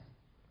wants Him.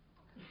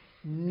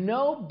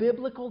 No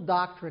biblical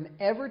doctrine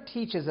ever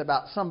teaches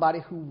about somebody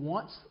who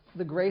wants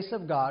the grace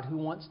of God, who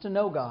wants to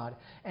know God,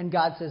 and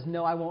God says,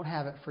 no, I won't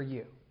have it for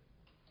you.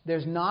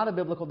 There's not a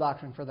biblical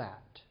doctrine for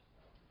that.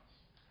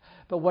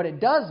 But what it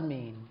does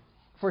mean,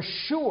 for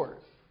sure,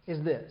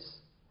 is this.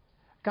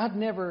 God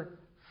never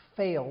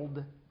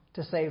failed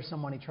to save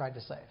someone He tried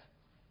to save.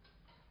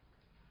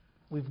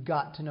 We've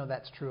got to know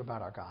that's true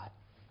about our God.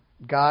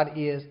 God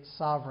is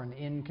sovereign,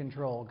 in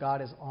control.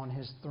 God is on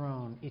His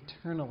throne,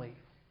 eternally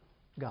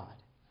God.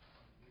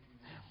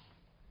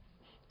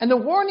 And the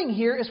warning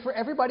here is for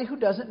everybody who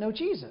doesn't know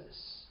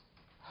Jesus.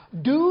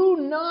 Do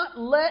not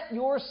let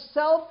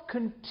yourself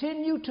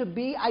continue to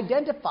be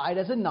identified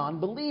as a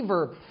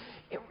non-believer.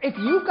 If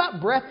you've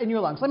got breath in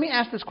your lungs, let me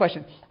ask this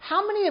question.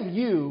 How many of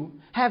you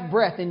have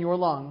breath in your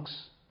lungs?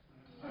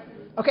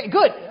 Okay,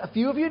 good. A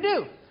few of you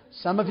do.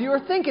 Some of you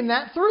are thinking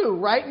that through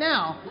right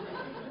now.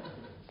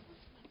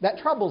 That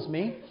troubles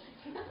me.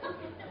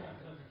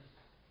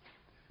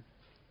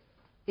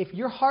 If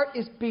your heart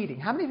is beating,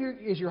 how many of you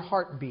is your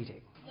heart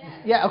beating?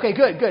 Yeah, okay,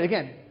 good.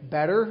 Again,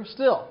 better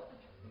still.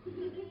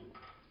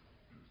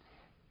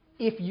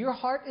 If your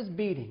heart is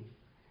beating,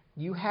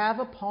 you have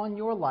upon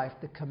your life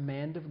the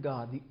command of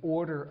God, the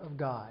order of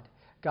God.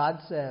 God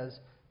says,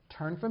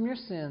 turn from your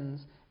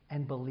sins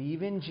and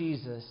believe in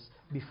Jesus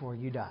before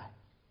you die.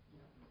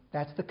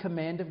 That's the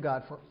command of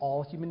God for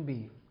all human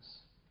beings.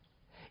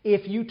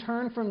 If you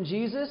turn from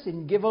Jesus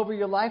and give over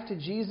your life to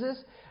Jesus,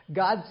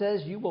 God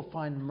says you will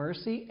find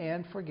mercy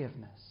and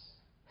forgiveness.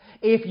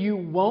 If you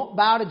won't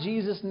bow to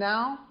Jesus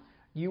now,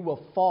 you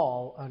will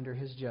fall under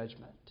His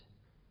judgment.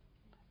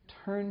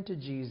 Turn to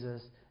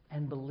Jesus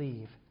and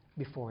believe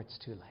before it's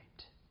too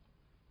late.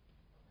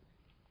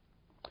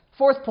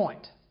 Fourth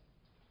point.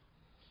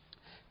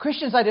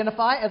 Christians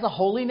identify as a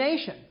holy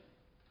nation.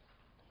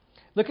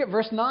 Look at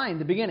verse 9,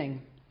 the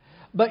beginning.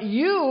 But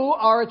you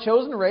are a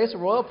chosen race, a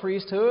royal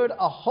priesthood,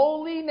 a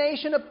holy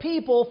nation of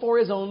people for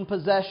His own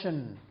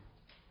possession.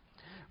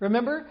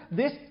 Remember,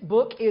 this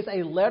book is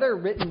a letter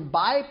written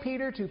by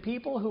Peter to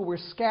people who were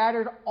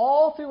scattered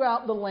all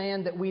throughout the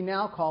land that we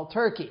now call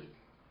Turkey.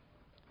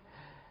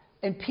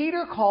 And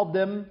Peter called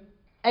them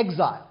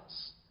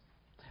exiles.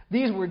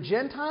 These were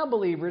Gentile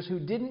believers who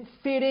didn't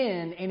fit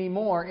in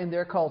anymore in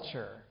their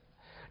culture.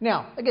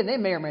 Now, again, they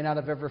may or may not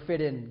have ever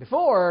fit in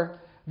before.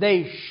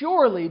 They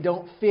surely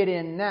don't fit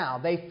in now.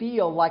 They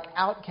feel like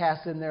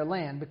outcasts in their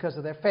land because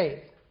of their faith.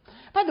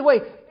 By the way,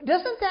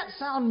 doesn't that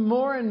sound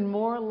more and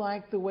more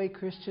like the way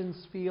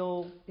Christians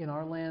feel in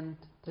our land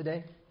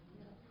today?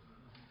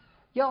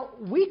 Y'all,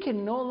 we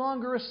can no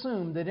longer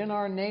assume that in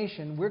our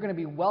nation we're going to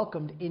be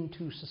welcomed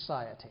into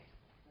society.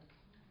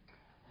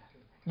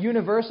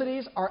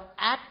 Universities are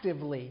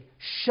actively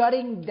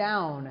shutting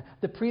down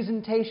the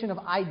presentation of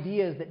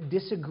ideas that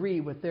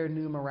disagree with their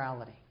new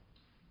morality.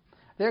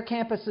 They're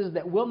campuses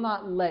that will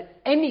not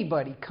let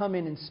anybody come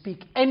in and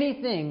speak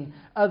anything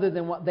other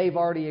than what they've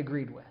already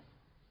agreed with.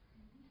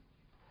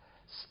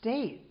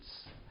 States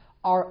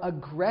are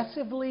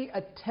aggressively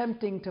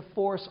attempting to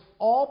force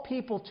all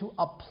people to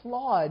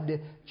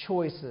applaud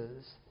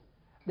choices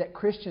that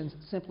Christians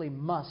simply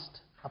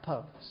must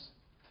oppose.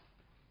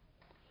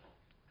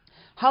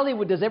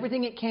 Hollywood does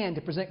everything it can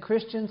to present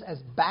Christians as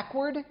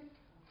backward,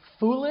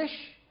 foolish,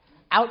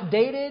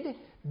 outdated,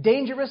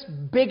 dangerous,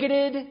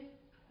 bigoted,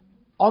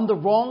 on the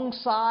wrong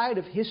side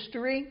of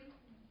history.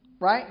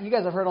 Right? You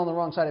guys have heard on the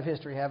wrong side of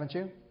history, haven't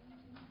you?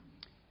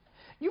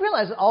 You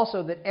realize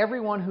also that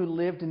everyone who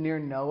lived near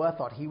Noah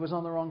thought he was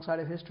on the wrong side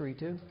of history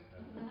too?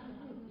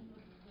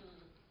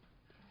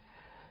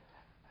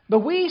 But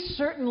we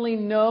certainly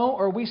know,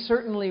 or we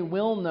certainly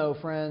will know,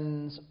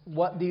 friends,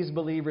 what these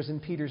believers in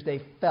Peter's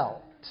day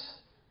felt.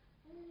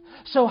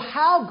 So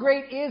how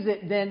great is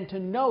it then to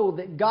know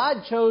that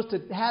God chose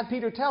to have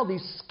Peter tell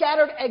these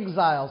scattered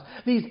exiles,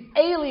 these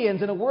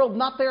aliens in a world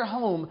not their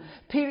home.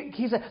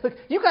 He said, look,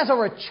 you guys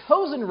are a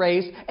chosen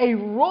race, a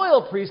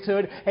royal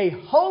priesthood, a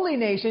holy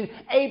nation,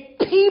 a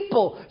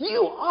people.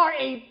 You are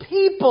a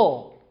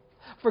people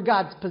for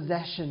God's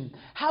possession.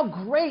 How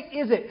great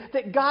is it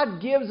that God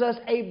gives us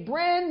a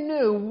brand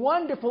new,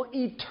 wonderful,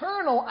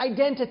 eternal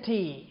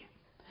identity.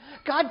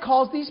 God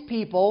calls these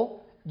people,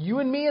 you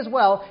and me as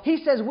well,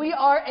 He says we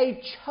are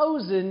a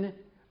chosen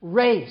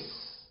race.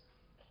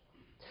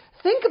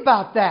 Think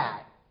about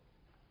that.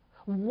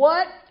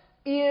 What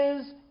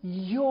is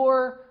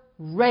your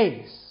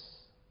race?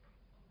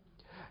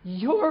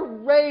 Your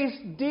race,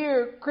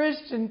 dear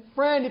Christian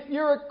friend, if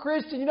you're a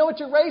Christian, you know what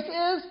your race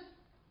is?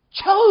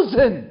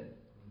 Chosen.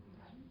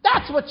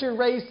 That's what your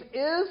race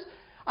is.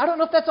 I don't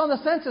know if that's on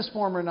the census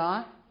form or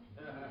not,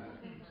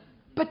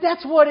 but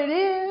that's what it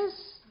is.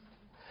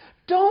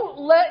 Don't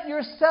let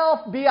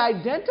yourself be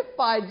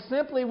identified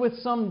simply with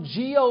some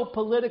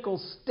geopolitical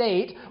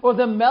state or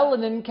the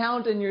melanin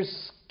count in your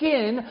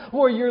skin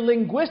or your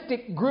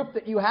linguistic group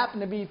that you happen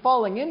to be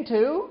falling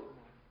into.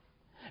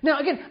 Now,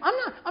 again,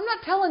 I'm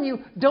not telling you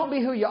don't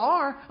be who you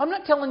are. I'm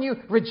not telling you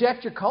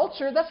reject your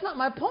culture. That's not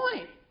my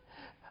point.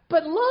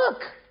 But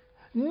look,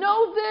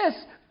 know this.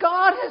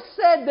 God has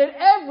said that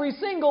every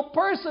single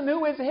person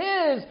who is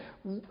His,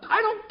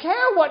 I don't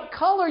care what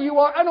color you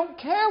are. I don't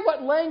care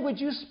what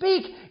language you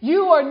speak.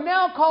 You are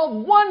now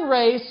called one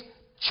race,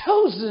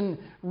 chosen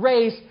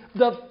race,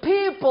 the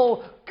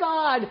people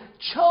God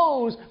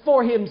chose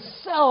for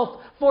Himself,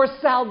 for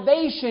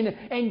salvation.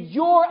 And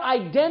your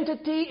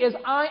identity is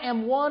I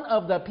am one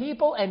of the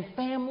people and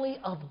family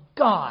of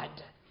God.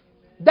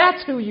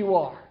 That's who you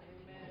are.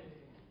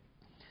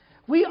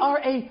 We are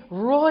a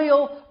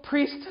royal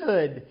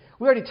priesthood.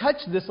 We already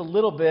touched this a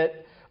little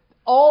bit.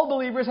 All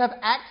believers have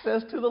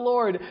access to the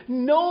Lord.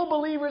 No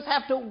believers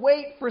have to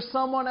wait for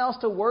someone else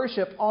to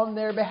worship on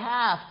their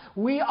behalf.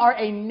 We are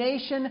a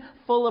nation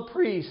full of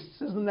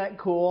priests. Isn't that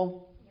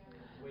cool?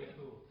 Way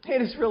cool.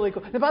 It is really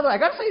cool. And by the way, I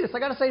got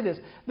to say this.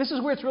 This is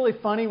where it's really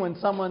funny when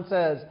someone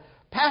says,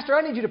 Pastor,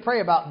 I need you to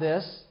pray about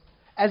this,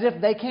 as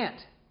if they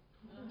can't.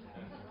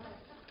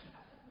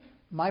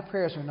 My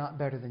prayers are not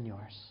better than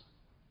yours.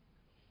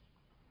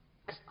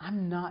 Because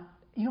I'm not,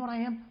 you know what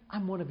I am?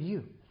 I'm one of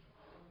you.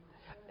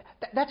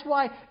 That's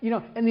why,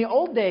 in the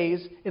old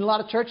days, in a lot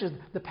of churches,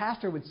 the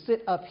pastor would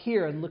sit up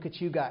here and look at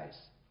you guys.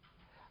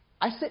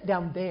 I sit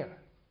down there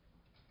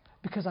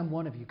because I'm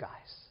one of you guys.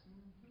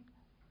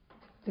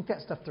 Think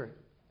that stuff through.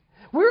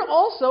 We're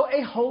also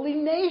a holy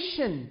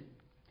nation.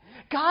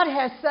 God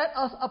has set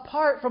us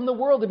apart from the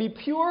world to be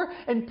pure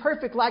and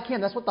perfect like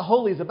Him. That's what the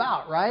holy is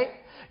about, right?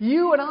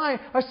 You and I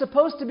are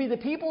supposed to be the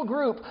people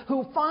group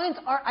who finds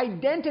our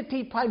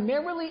identity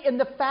primarily in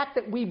the fact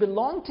that we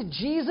belong to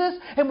Jesus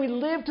and we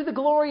live to the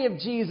glory of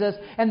Jesus.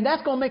 And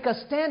that's going to make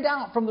us stand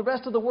out from the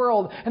rest of the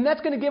world. And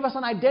that's going to give us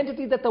an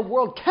identity that the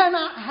world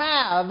cannot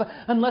have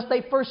unless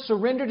they first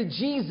surrender to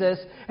Jesus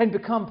and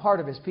become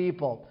part of His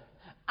people.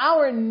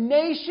 Our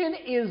nation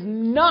is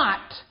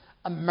not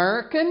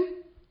American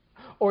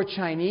or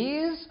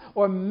Chinese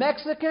or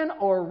Mexican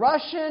or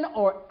Russian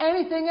or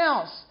anything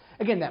else.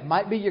 Again, that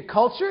might be your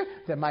culture.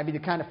 That might be the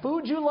kind of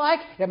food you like.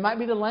 It might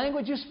be the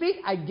language you speak.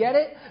 I get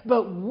it.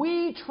 But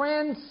we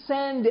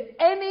transcend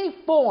any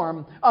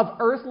form of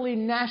earthly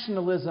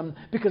nationalism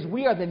because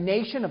we are the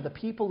nation of the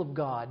people of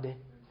God.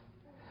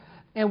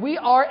 And we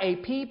are a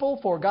people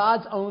for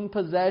God's own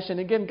possession.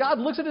 Again, God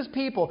looks at His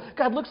people.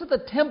 God looks at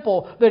the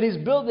temple that He's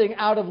building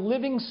out of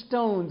living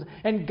stones.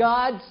 And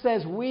God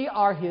says we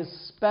are His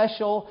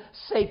special,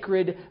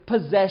 sacred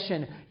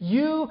possession.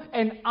 You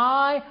and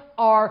I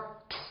are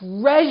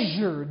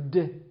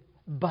treasured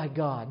by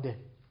God.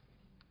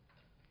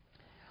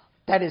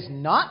 That is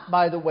not,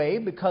 by the way,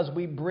 because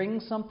we bring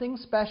something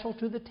special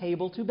to the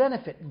table to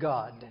benefit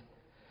God.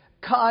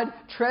 God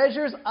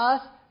treasures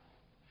us.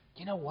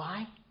 You know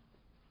why?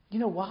 You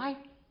know why?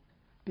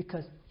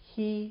 Because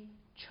He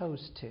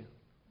chose to.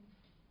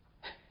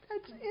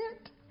 That's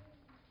it.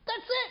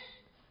 That's it.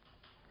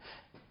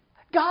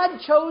 God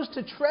chose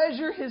to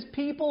treasure His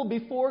people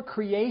before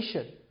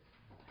creation.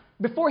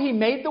 Before He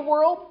made the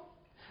world,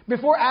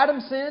 before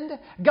Adam sinned,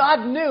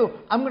 God knew,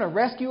 I'm going to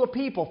rescue a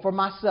people for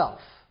myself.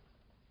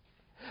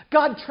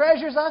 God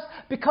treasures us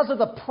because of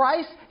the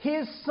price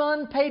His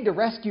Son paid to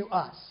rescue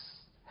us.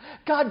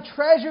 God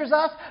treasures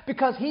us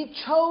because He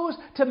chose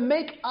to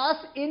make us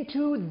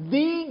into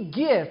the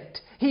gift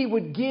He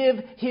would give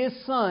His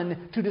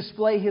Son to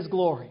display His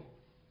glory.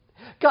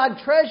 God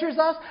treasures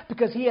us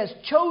because He has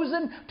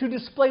chosen to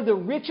display the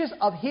riches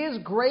of His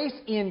grace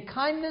in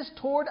kindness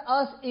toward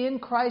us in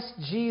Christ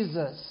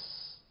Jesus.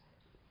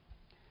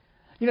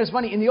 It's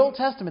funny, in the Old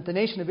Testament, the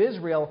nation of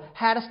Israel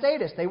had a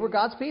status. They were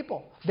God's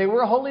people. They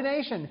were a holy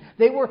nation.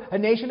 They were a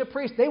nation of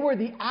priests. They were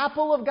the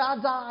apple of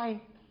God's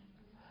eye.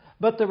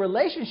 But the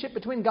relationship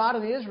between God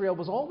and Israel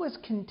was always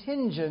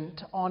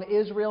contingent on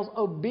Israel's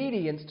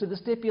obedience to the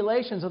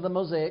stipulations of the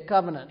Mosaic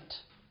covenant.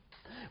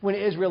 When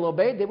Israel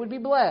obeyed, they would be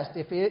blessed.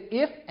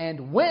 If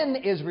and when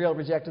Israel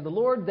rejected the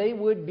Lord, they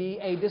would be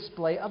a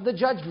display of the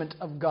judgment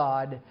of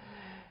God.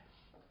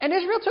 And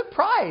Israel took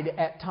pride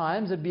at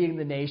times of being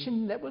the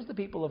nation that was the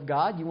people of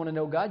God. You want to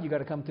know God, you got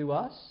to come through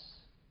us.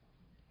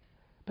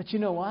 But you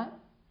know what?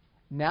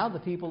 Now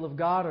the people of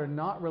God are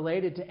not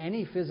related to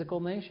any physical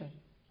nation.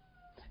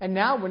 And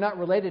now we're not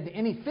related to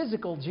any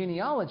physical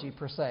genealogy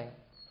per se.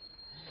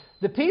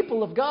 The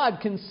people of God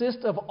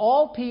consist of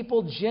all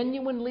people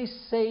genuinely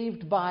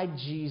saved by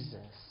Jesus.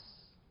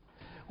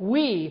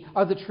 We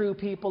are the true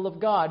people of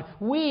God.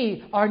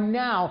 We are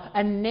now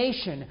a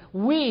nation.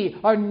 We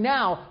are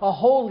now a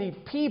holy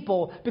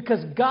people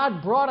because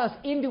God brought us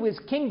into His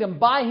kingdom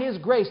by His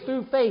grace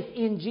through faith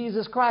in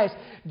Jesus Christ.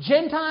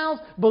 Gentiles,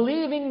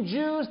 believing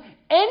Jews,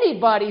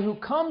 anybody who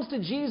comes to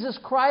Jesus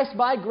Christ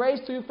by grace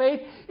through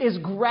faith is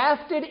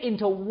grafted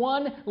into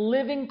one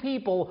living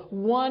people,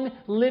 one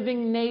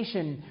living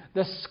nation.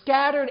 The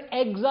scattered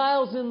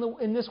exiles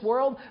in this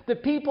world, the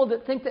people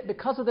that think that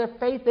because of their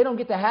faith they don't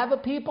get to have a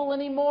people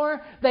anymore,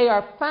 they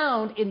are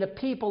found in the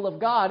people of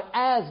God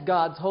as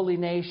God's holy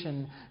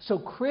nation. So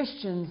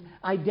Christians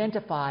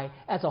identify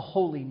as a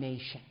holy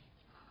nation.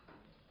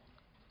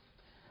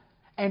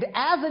 And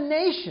as a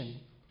nation,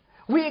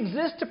 we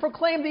exist to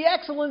proclaim the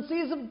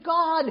excellencies of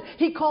God.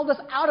 He called us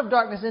out of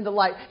darkness into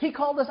light. He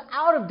called us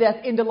out of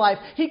death into life.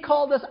 He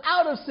called us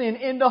out of sin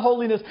into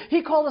holiness.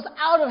 He called us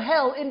out of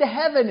hell into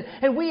heaven.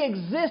 And we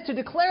exist to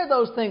declare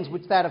those things,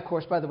 which that, of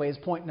course, by the way, is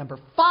point number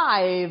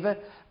 5.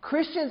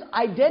 Christians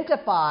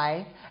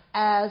identify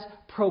as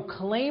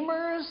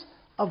proclaimers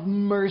of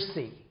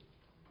mercy.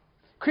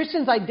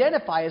 Christians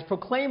identify as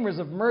proclaimers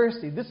of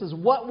mercy. This is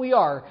what we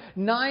are.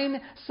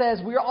 9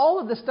 says, we are all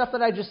of the stuff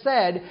that I just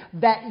said,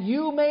 that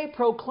you may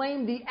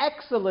proclaim the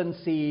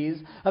excellencies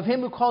of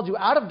him who called you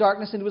out of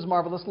darkness into his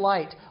marvelous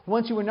light.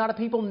 Once you were not a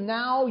people,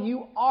 now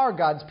you are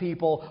God's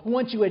people.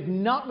 Once you had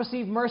not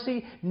received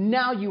mercy,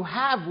 now you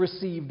have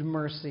received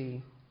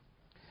mercy.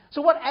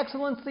 So what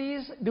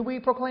excellencies do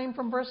we proclaim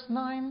from verse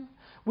 9?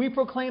 We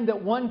proclaim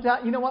that one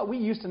time, you know what? We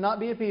used to not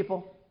be a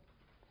people.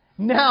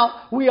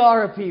 Now we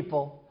are a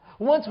people.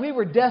 Once we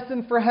were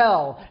destined for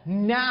hell,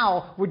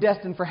 now we're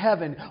destined for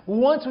heaven.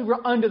 Once we were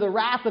under the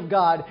wrath of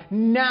God,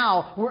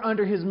 now we're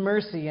under His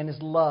mercy and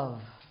His love.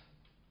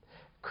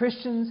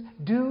 Christians,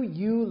 do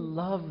you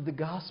love the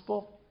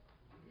gospel?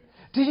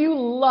 Do you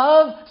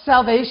love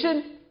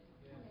salvation?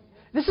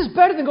 This is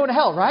better than going to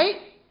hell, right?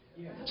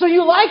 So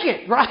you like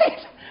it, right?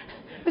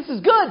 This is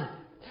good.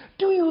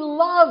 Do you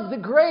love the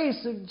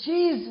grace of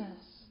Jesus?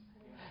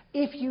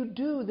 If you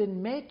do,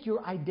 then make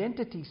your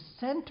identity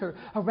center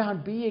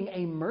around being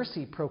a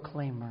mercy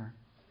proclaimer.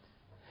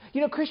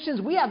 You know,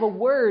 Christians, we have a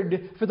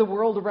word for the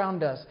world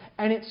around us.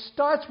 And it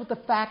starts with the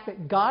fact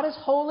that God is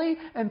holy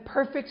and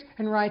perfect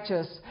and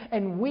righteous.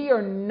 And we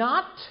are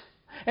not,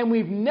 and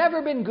we've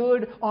never been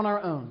good on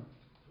our own.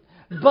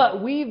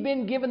 But we've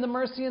been given the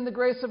mercy and the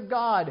grace of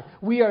God.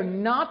 We are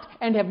not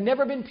and have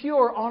never been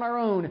pure on our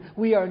own.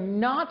 We are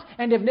not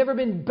and have never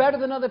been better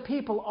than other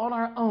people on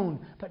our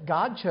own. But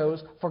God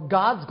chose, for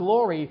God's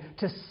glory,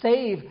 to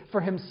save for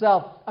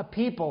Himself a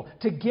people,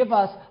 to give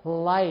us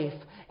life.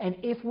 And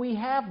if we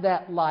have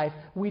that life,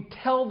 we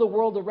tell the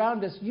world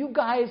around us, you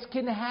guys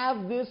can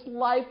have this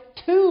life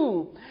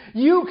too.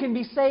 You can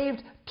be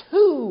saved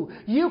too.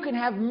 You can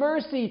have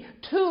mercy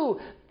too.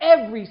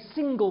 Every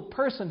single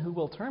person who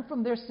will turn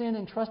from their sin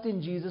and trust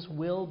in Jesus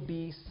will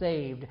be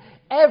saved.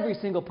 Every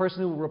single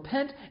person who will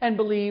repent and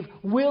believe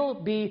will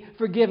be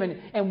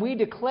forgiven. And we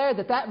declare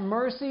that that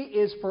mercy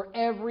is for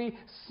every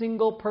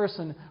single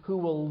person who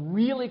will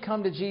really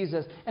come to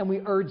Jesus, and we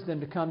urge them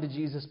to come to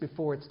Jesus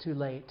before it's too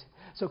late.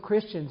 So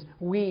Christians,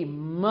 we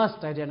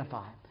must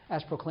identify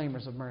as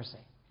proclaimers of mercy.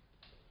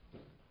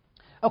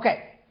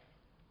 Okay,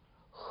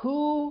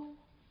 who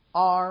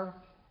are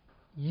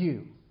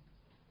you?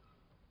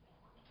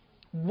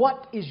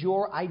 What is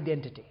your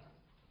identity?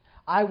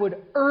 I would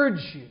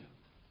urge you,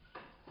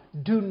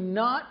 do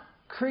not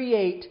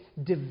create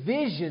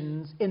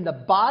divisions in the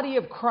body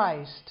of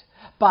Christ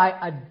by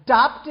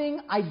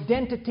adopting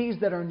identities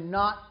that are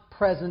not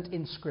present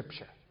in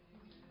Scripture.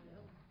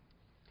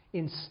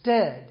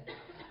 Instead,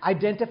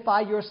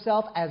 identify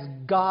yourself as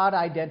God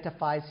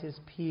identifies His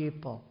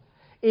people.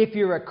 If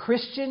you're a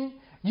Christian,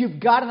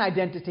 you've got an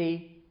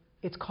identity.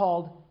 It's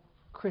called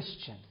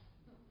Christian.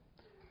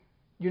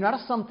 You're not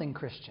a something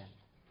Christian.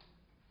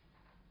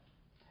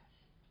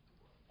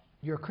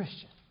 You're a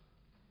Christian.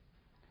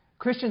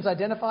 Christians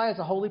identify as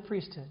a holy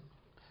priesthood.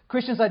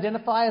 Christians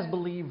identify as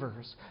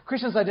believers.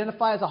 Christians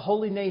identify as a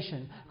holy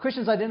nation.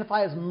 Christians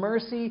identify as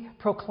mercy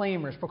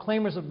proclaimers,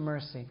 proclaimers of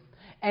mercy.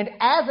 And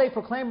as a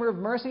proclaimer of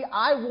mercy,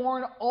 I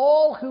warn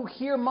all who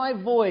hear my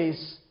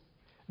voice,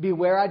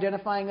 beware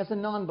identifying as a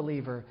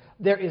non-believer.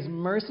 There is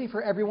mercy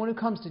for everyone who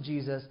comes to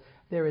Jesus.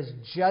 There is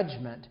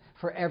judgment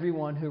for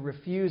everyone who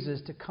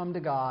refuses to come to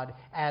God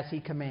as He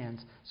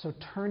commands. So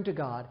turn to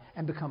God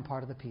and become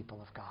part of the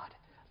people of God.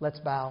 Let's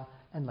bow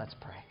and let's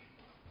pray.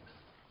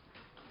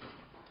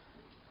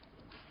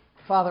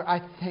 Father,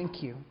 I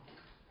thank You.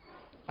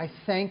 I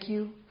thank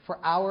You for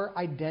our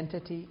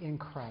identity in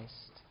Christ.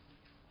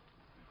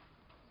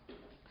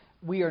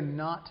 We are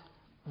not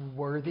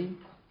worthy.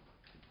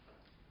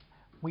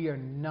 We are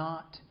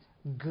not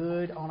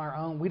good on our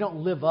own. We don't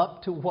live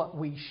up to what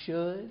we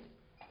should.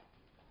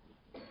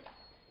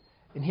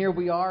 And here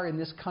we are in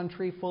this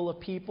country full of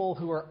people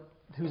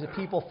who's a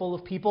people full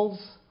of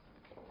peoples.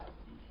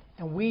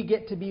 And we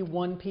get to be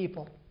one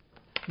people.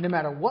 No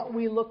matter what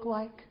we look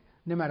like,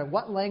 no matter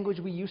what language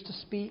we used to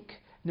speak,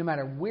 no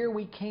matter where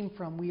we came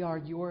from, we are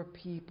Your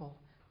people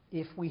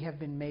if we have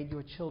been made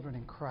Your children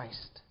in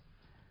Christ.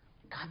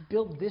 God,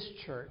 build this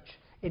church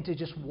into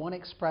just one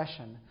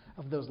expression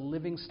of those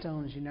living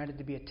stones united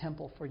to be a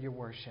temple for Your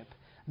worship.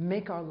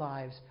 Make our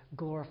lives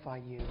glorify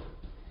You.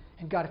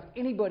 And God, if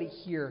anybody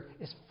here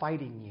is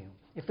fighting You,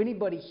 if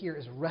anybody here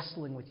is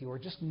wrestling with You or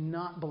just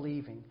not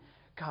believing,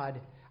 God,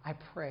 I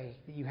pray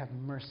that You have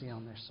mercy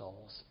on their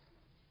souls.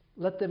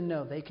 Let them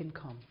know they can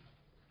come.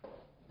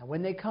 Now,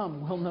 when they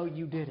come, we'll know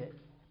You did it.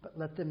 But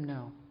let them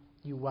know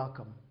You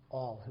welcome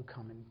all who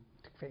come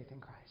into faith in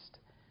Christ.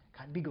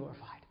 God, be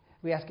glorified.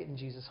 We ask it in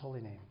Jesus'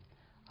 holy name.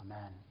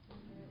 Amen.